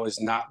now is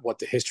not what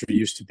the history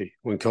used to be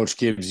when Coach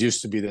Gibbs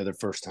used to be there the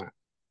first time.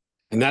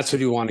 And that's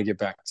what you want to get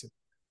back to.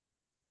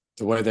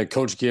 The way that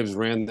Coach Gibbs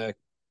ran that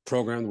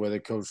program, the way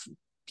that Coach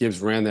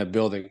Gibbs ran that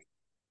building,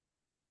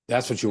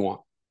 that's what you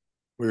want.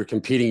 We were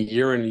competing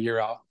year in and year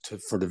out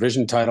for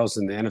division titles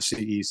in the NFC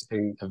East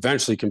and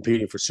eventually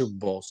competing for Super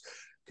Bowls,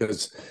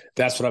 because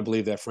that's what I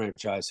believe that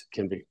franchise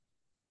can be.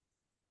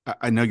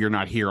 I know you're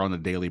not here on a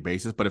daily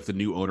basis, but if the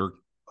new owner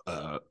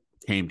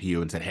came to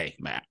you and said, "Hey,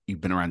 Matt,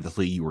 you've been around this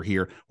league, you were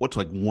here. What's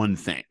like one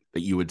thing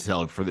that you would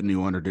tell for the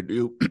new owner to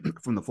do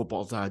from the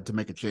football side to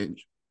make a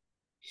change?"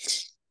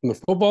 On the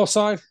football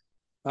side,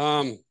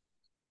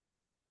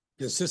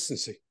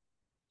 consistency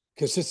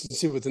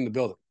within the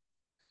building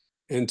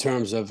in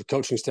terms of the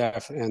coaching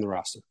staff and the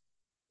roster.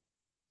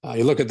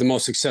 You look at the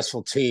most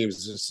successful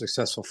teams, the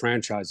successful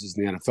franchises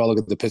in the NFL. Look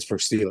at the Pittsburgh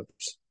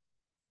Steelers.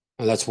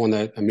 And that's one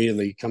that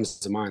immediately comes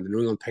to mind. The New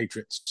England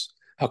Patriots,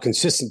 how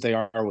consistent they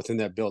are within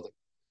that building,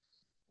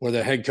 where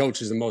the head coach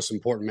is the most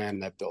important man in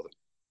that building.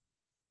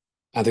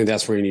 I think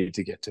that's where you need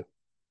to get to.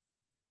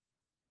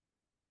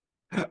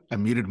 I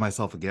muted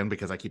myself again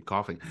because I keep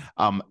coughing.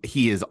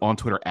 He is on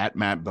Twitter at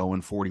Matt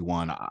Bowen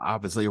 41.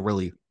 Obviously, a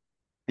really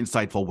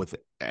insightful with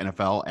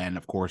NFL, and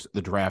of course,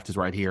 the draft is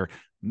right here.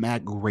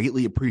 Matt,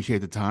 greatly appreciate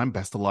the time.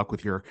 Best of luck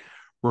with your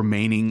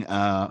remaining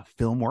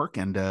film work,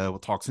 and we'll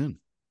talk soon.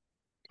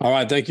 All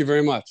right, thank you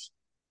very much.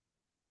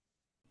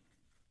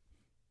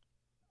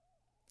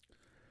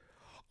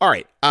 All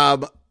right.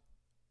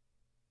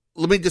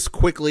 Let me just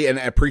quickly, and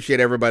I appreciate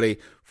everybody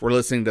for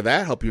listening to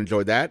that. Hope you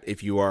enjoyed that.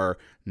 If you are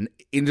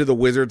into the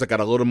Wizards, I got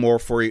a little more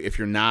for you. If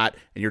you're not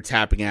and you're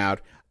tapping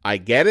out, I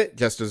get it.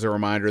 Just as a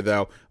reminder,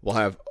 though, we'll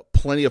have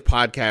plenty of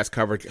podcast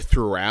coverage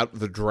throughout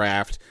the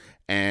draft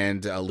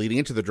and leading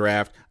into the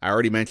draft. I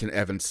already mentioned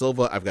Evan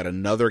Silva. I've got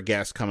another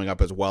guest coming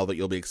up as well that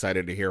you'll be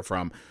excited to hear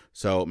from,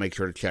 so make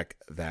sure to check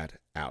that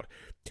out.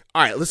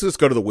 All right, let's just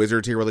go to the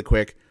Wizards here really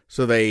quick.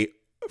 So they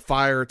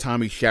fire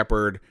Tommy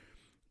Sheppard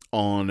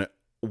on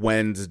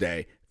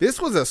Wednesday. This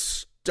was a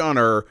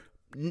stunner,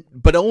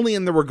 but only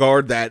in the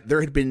regard that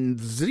there had been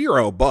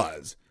zero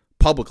buzz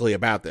publicly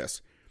about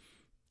this.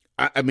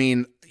 I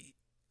mean,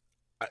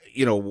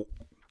 you know,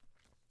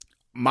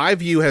 my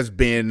view has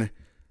been,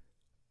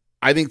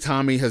 I think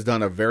Tommy has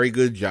done a very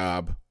good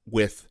job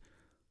with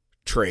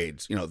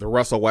trades. You know, the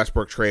Russell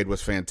Westbrook trade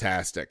was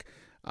fantastic.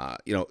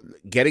 You know,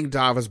 getting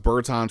Davis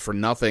Bertans for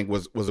nothing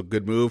was a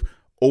good move.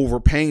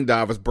 Overpaying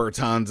Davis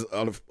Bertans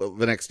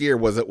the next year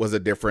was a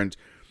different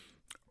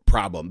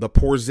problem. The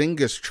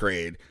Porzingis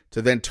trade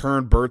to then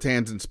turn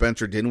Bertans and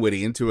Spencer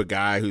Dinwiddie into a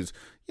guy who's,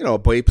 you know,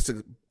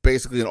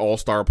 basically an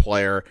all-star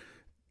player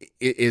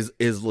is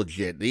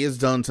legit. He has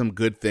done some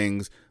good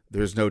things.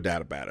 There's no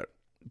doubt about it.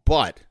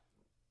 But,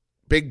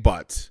 big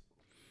buts,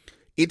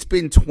 it's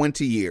been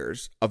 20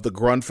 years of the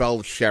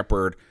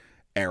Grunfeld-Sheppard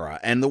era,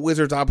 and the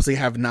Wizards obviously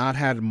have not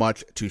had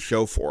much to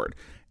show for it.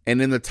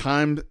 And in the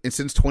time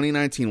since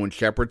 2019 when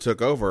Sheppard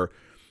took over,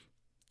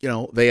 you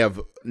know, they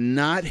have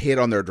not hit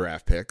on their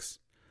draft picks.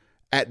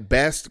 At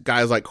best,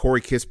 guys like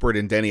Corey Kispert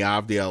and Denny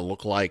Avdia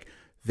look like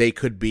they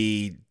could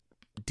be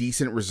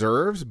decent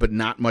reserves, but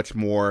not much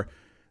more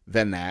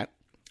than that.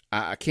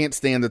 I can't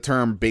stand the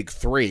term big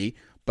three,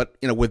 but,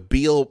 you know, with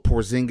Beal,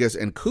 Porzingis,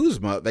 and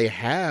Kuzma, they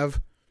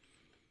have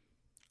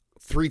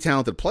three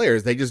talented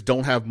players. They just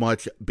don't have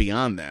much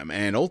beyond them.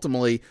 And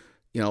ultimately,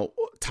 you know,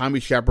 Tommy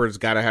Sheppard's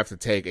got to have to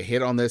take a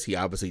hit on this. He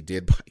obviously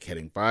did by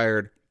getting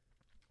fired.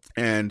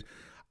 And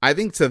I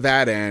think to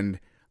that end,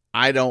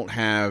 I don't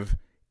have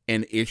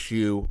an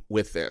issue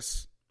with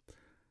this.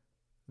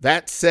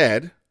 That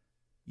said,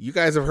 you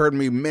guys have heard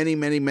me many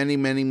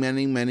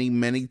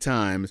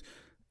times,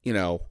 you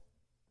know,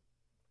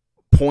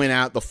 point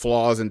out the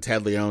flaws in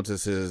Ted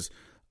Leontis's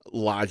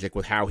logic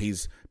with how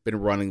he's been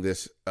running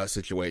this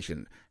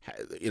situation.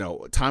 You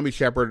know, Tommy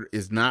Sheppard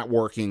is not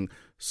working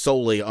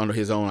solely on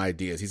his own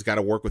ideas. He's got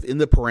to work within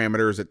the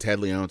parameters that Ted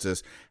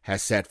Leontis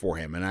has set for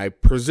him. And I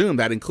presume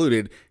that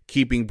included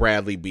keeping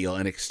Bradley Beal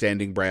and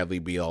extending Bradley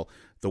Beal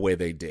the way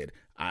they did.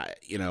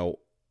 You know,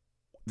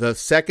 the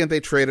second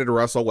they traded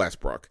Russell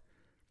Westbrook,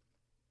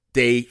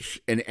 they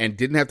and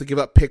didn't have to give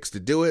up picks to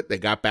do it. They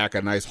got back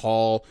a nice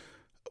haul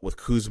with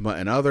Kuzma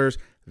and others.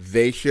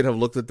 They should have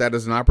looked at that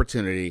as an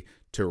opportunity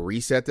to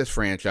reset this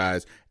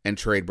franchise and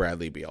trade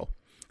Bradley Beal.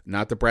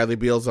 Not that Bradley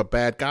Beal's a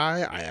bad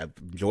guy. I have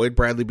enjoyed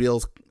Bradley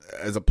Beal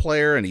as a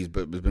player, and he's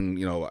been,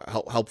 you know,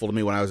 helpful to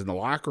me when I was in the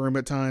locker room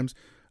at times,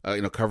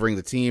 you know, covering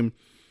the team.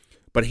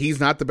 But he's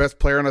not the best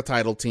player on a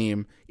title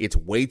team. It's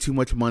way too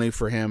much money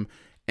for him,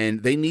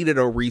 and they needed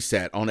a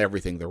reset on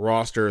everything, the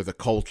roster, the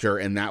culture,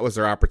 and that was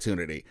their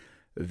opportunity.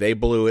 They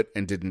blew it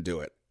and didn't do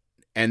it.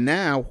 And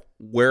now,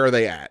 where are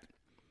they at?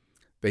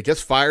 They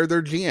just fired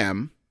their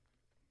GM.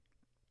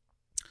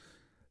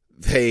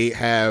 They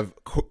have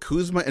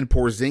Kuzma and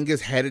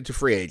Porzingis headed to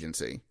free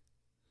agency,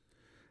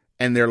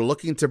 and they're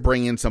looking to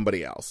bring in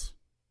somebody else.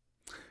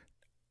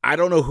 I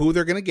don't know who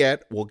they're going to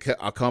get.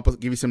 I'll come up with,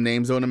 give you some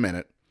names in a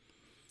minute.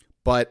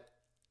 But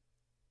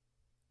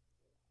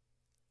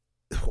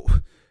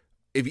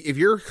if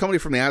you're coming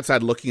from the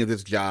outside looking at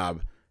this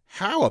job,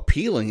 how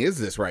appealing is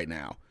this right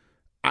now?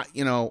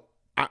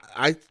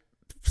 I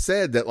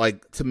said that,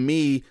 like, to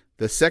me,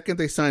 the second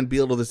they signed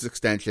Beal to this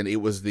extension,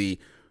 it was the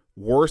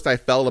worst I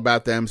felt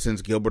about them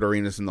since Gilbert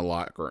Arenas in the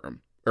locker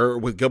room, or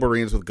with Gilbert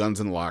Arenas with guns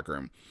in the locker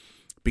room,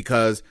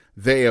 because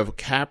they have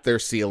capped their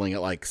ceiling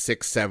at like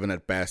 6-7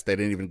 at best. They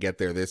didn't even get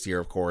there this year,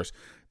 of course.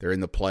 They're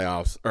in the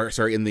playoffs,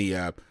 in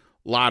the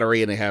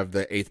lottery, and they have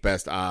the 8th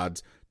best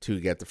odds to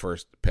get the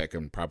first pick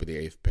and probably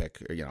the 8th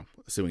pick,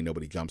 assuming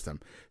nobody jumps them.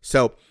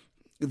 So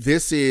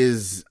this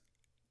is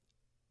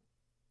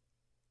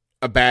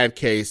a bad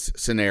case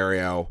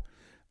scenario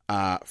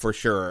for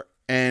sure.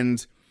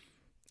 And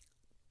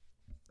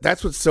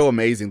that's what's so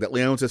amazing, that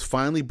Leonsis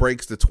finally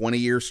breaks the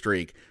 20-year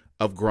streak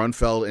of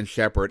Grunfeld and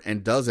Sheppard,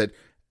 and does it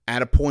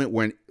at a point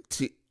when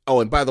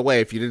and by the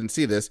way, if you didn't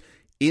see this,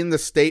 in the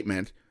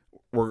statement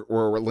where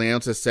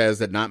Leonsis says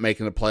that not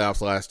making the playoffs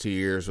the last 2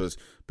 years was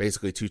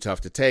basically too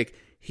tough to take,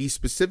 he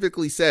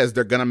specifically says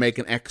they're going to make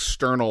an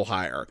external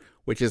hire,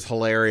 which is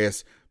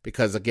hilarious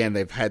because, again,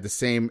 they've had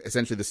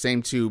essentially the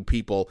same two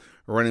people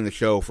running the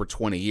show for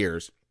 20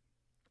 years.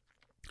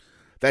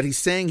 That he's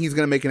saying he's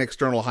going to make an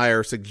external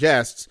hire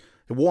suggests,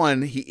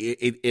 one,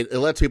 it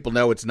lets people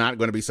know it's not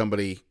going to be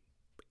somebody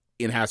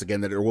in-house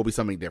again, that there will be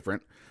something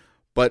different.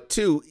 But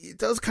two, it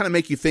does kind of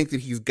make you think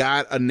that he's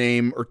got a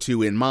name or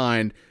two in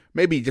mind,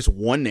 maybe just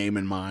one name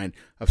in mind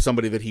of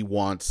somebody that he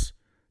wants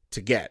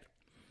to get.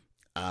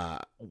 My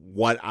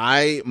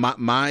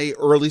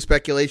early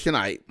speculation,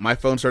 my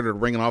phone started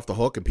ringing off the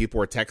hook and people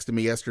were texting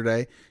me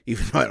yesterday,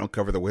 even though I don't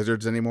cover the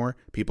Wizards anymore,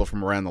 people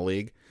from around the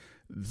league.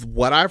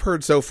 What I've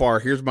heard so far,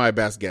 here's my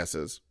best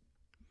guesses.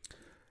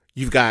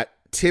 You've got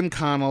Tim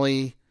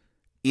Connolly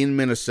in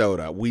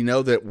Minnesota. We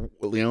know that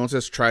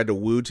Leonsis tried to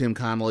woo Tim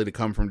Connolly to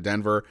come from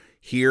Denver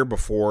here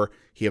before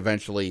he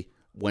eventually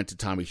went to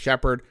Tommy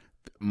Sheppard.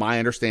 My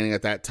understanding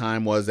at that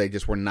time was they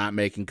just were not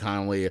making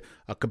Connolly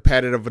a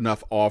competitive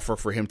enough offer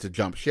for him to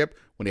jump ship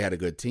when he had a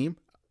good team.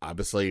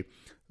 Obviously,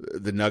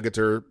 the Nuggets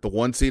are the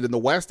 1 seed in the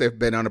West. They've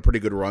been on a pretty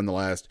good run the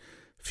last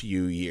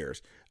few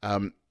years.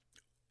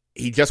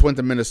 He just went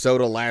to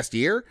Minnesota last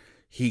year.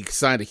 He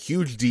signed a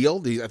huge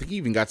deal. I think he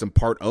even got some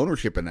part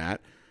ownership in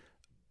that.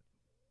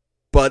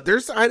 But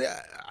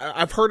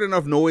I've heard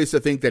enough noise to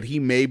think that he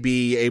may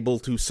be able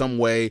to, some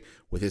way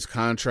with his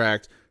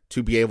contract,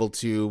 to be able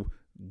to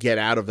get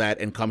out of that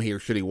and come here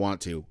should he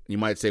want to. You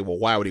might say, well,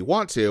 why would he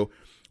want to?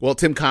 Well,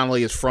 Tim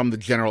Connolly is from the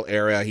general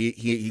area.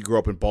 He grew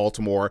up in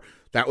Baltimore.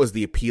 That was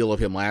the appeal of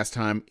him last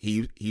time.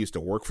 He used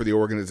to work for the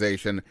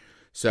organization.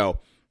 So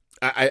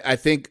I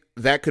think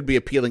that could be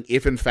appealing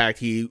if, in fact,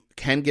 he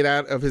can get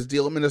out of his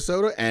deal in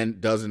Minnesota and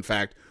does, in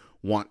fact,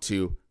 want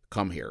to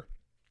come here.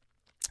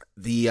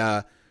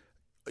 The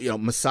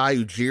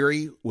Masai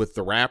Ujiri with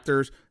the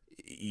Raptors,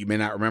 you may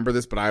not remember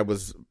this, but I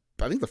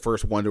think the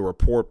first one to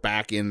report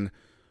back in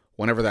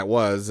whenever that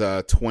was,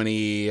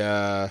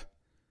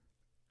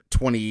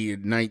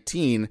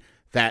 2019,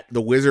 that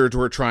the Wizards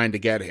were trying to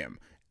get him.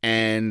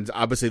 And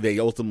obviously they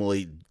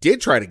ultimately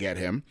did try to get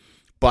him,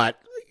 but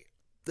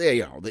they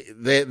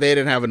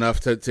didn't have enough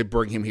to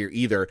bring him here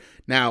either.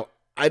 Now,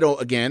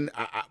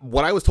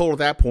 what I was told at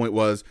that point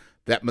was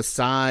that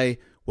Masai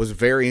was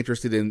very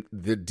interested in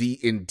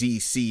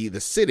DC,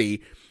 the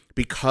city,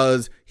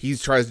 because he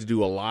tries to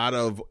do a lot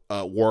of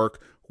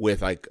work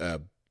with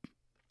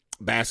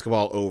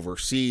basketball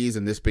overseas,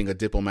 and this being a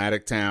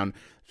diplomatic town,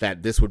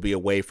 that this would be a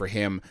way for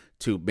him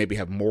to maybe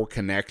have more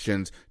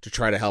connections to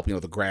try to help,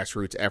 the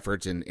grassroots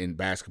efforts in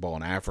basketball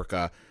in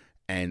Africa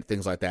and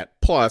things like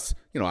that. Plus,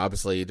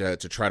 obviously to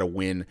try to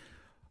win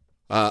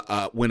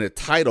a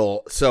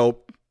title. So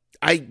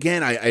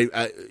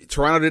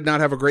Toronto did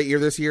not have a great year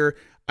this year.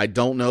 I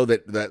don't know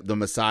that the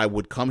Masai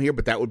would come here,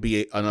 but that would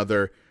be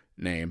another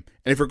name.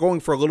 And if you're going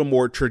for a little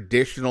more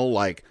traditional,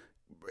 like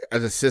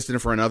as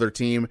assistant for another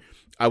team,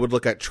 I would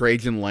look at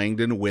Trajan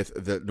Langdon with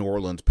the New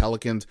Orleans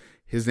Pelicans.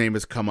 His name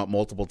has come up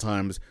multiple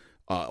times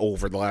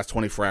over the last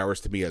 24 hours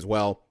to me as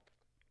well.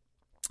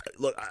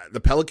 Look,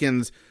 the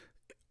Pelicans,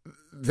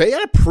 they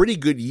had a pretty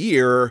good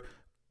year,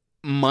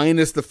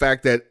 minus the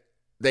fact that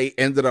they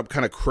ended up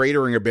kind of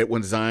cratering a bit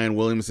when Zion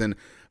Williamson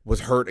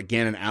was hurt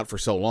again and out for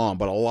so long.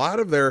 But a lot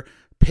of their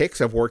picks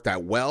have worked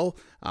out well.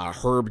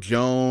 Herb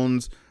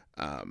Jones,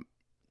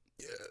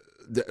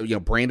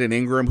 Brandon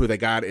Ingram, who they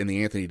got in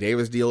the Anthony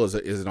Davis deal, is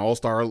an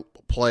all-star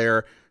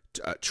player.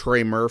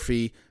 Trey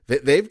Murphy.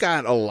 They've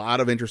got a lot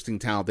of interesting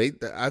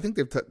talent. I think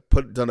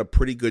they've done a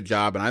pretty good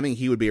job, and I think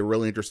he would be a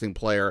really interesting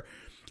player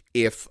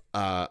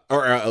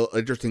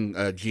interesting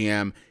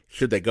GM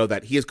should they go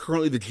that. He is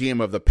currently the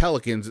GM of the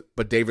Pelicans,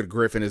 but David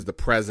Griffin is the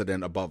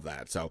president above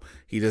that, so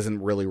he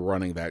isn't really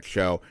running that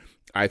show.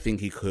 I think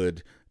he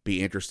could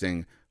be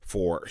interesting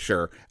for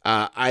sure.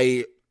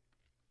 It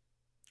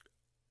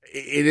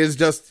is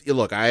just,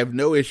 look, I have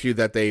no issue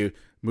that they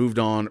moved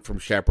on from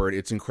Sheppard.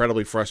 It's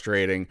incredibly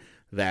frustrating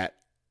that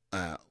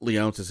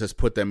Leonsis has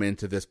put them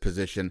into this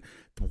position.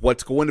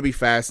 What's going to be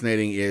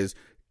fascinating is,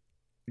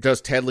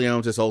 does Ted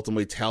Leonsis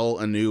ultimately tell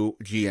a new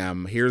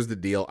GM, here's the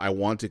deal, I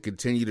want to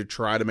continue to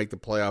try to make the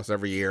playoffs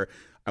every year,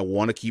 I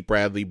want to keep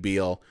Bradley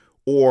Beal,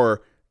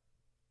 or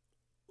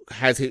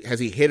has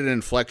he hit an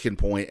inflection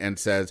point and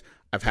says,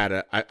 I've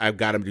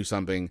got to do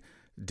something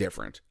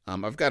different?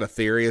 I've got a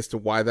theory as to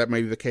why that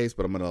may be the case,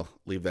 but I'm going to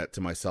leave that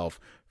to myself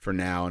for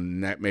now,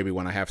 and that maybe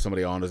when I have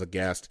somebody on as a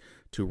guest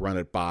to run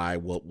it by,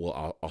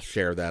 I'll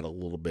share that a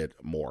little bit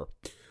more.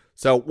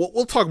 So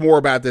we'll talk more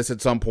about this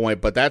at some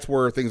point, but that's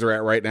where things are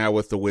at right now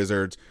with the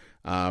Wizards.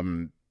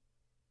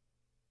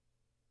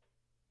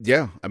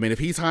 Yeah, I mean, if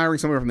he's hiring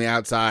someone from the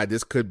outside,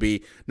 this could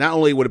be, not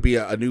only would it be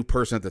a new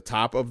person at the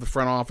top of the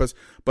front office,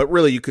 but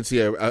really you could see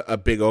a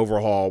big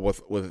overhaul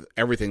with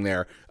everything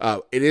there.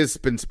 It has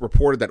been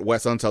reported that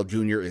Wes Unseld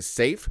Jr. is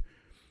safe.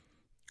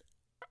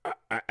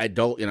 I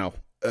don't,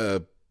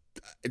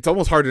 it's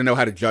almost hard to know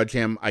how to judge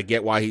him. I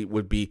get why he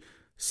would be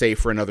safe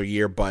for another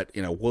year, but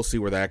we'll see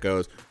where that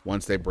goes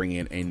once they bring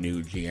in a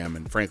new GM.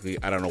 And frankly,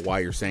 I don't know why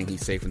you're saying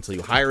he's safe until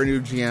you hire a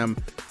new GM,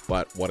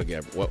 but what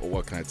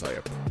can I tell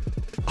you?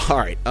 All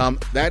right,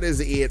 that is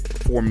it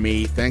for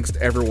me. Thanks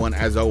to everyone,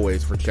 as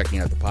always, for checking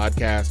out the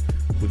podcast.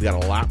 We've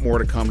got a lot more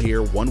to come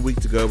here. 1 week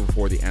to go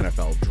before the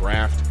NFL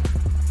draft,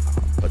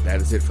 but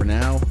that is it for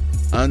now.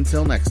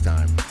 Until next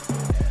time.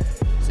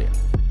 See ya.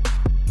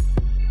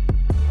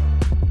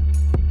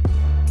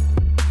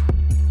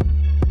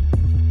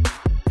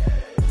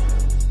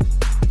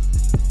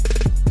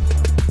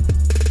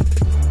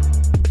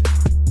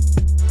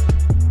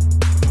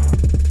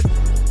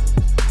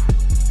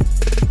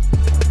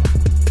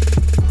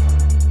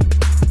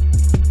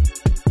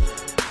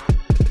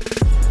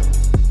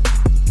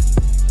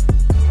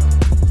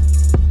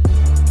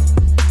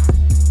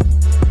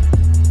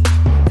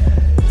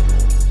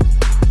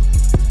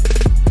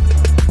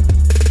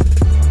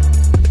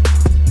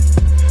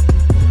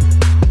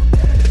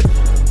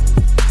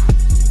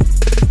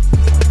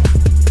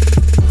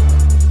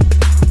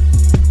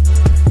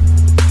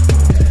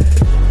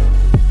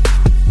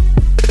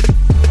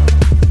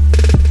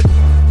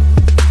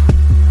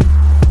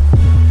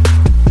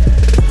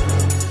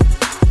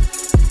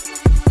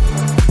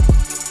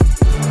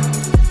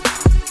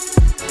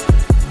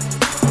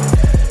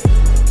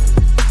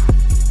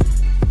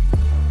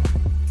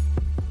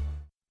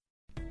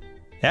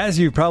 As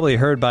you've probably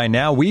heard by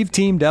now, we've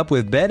teamed up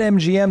with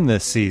BetMGM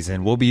this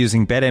season. We'll be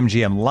using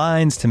BetMGM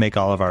lines to make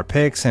all of our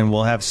picks, and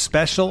we'll have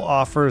special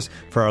offers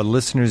for our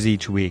listeners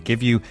each week.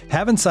 If you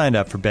haven't signed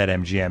up for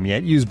BetMGM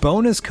yet, use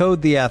bonus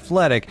code The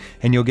Athletic,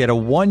 and you'll get a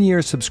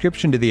 1-year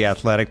subscription to The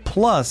Athletic,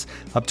 plus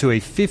up to a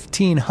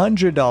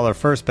 $1,500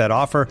 first bet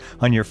offer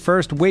on your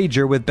first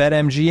wager with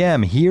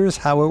BetMGM. Here's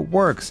how it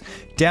works.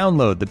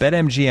 Download the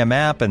BetMGM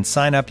app and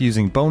sign up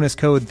using bonus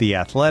code The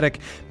Athletic.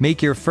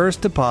 Make your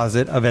first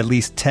deposit of at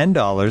least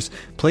 $10.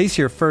 Place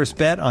your first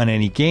bet on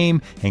any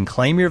game and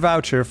claim your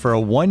voucher for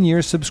a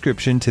 1-year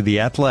subscription to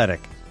The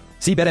Athletic.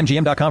 See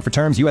BetMGM.com for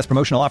terms. U.S.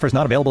 promotional offers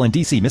not available in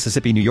D.C.,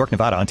 Mississippi, New York,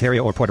 Nevada,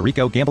 Ontario, or Puerto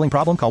Rico. Gambling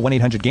problem? Call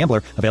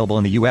 1-800-GAMBLER. Available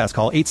in the U.S.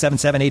 Call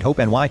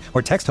 877-8-HOPE-NY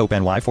or text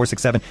HOPE-NY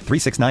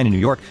 467-369 in New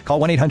York. Call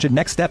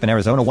 1-800-NEXT-STEP in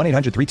Arizona.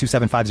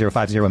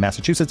 1-800-327-5050 in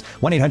Massachusetts.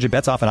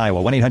 1-800-BETS-OFF in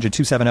Iowa.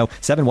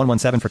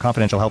 1-800-270-7117 for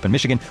confidential help in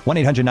Michigan.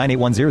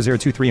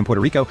 1-800-981-0023 in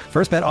Puerto Rico.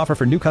 First bet offer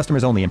for new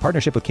customers only in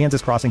partnership with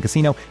Kansas Crossing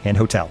Casino and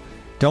Hotel.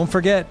 Don't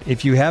forget,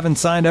 if you haven't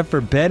signed up for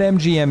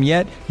BetMGM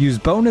yet, use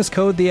bonus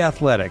code The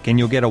Athletic, and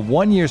you'll get a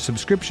 1-year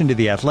subscription to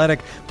The Athletic,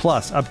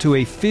 plus up to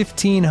a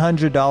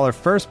 $1,500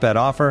 first bet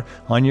offer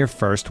on your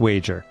first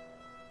wager.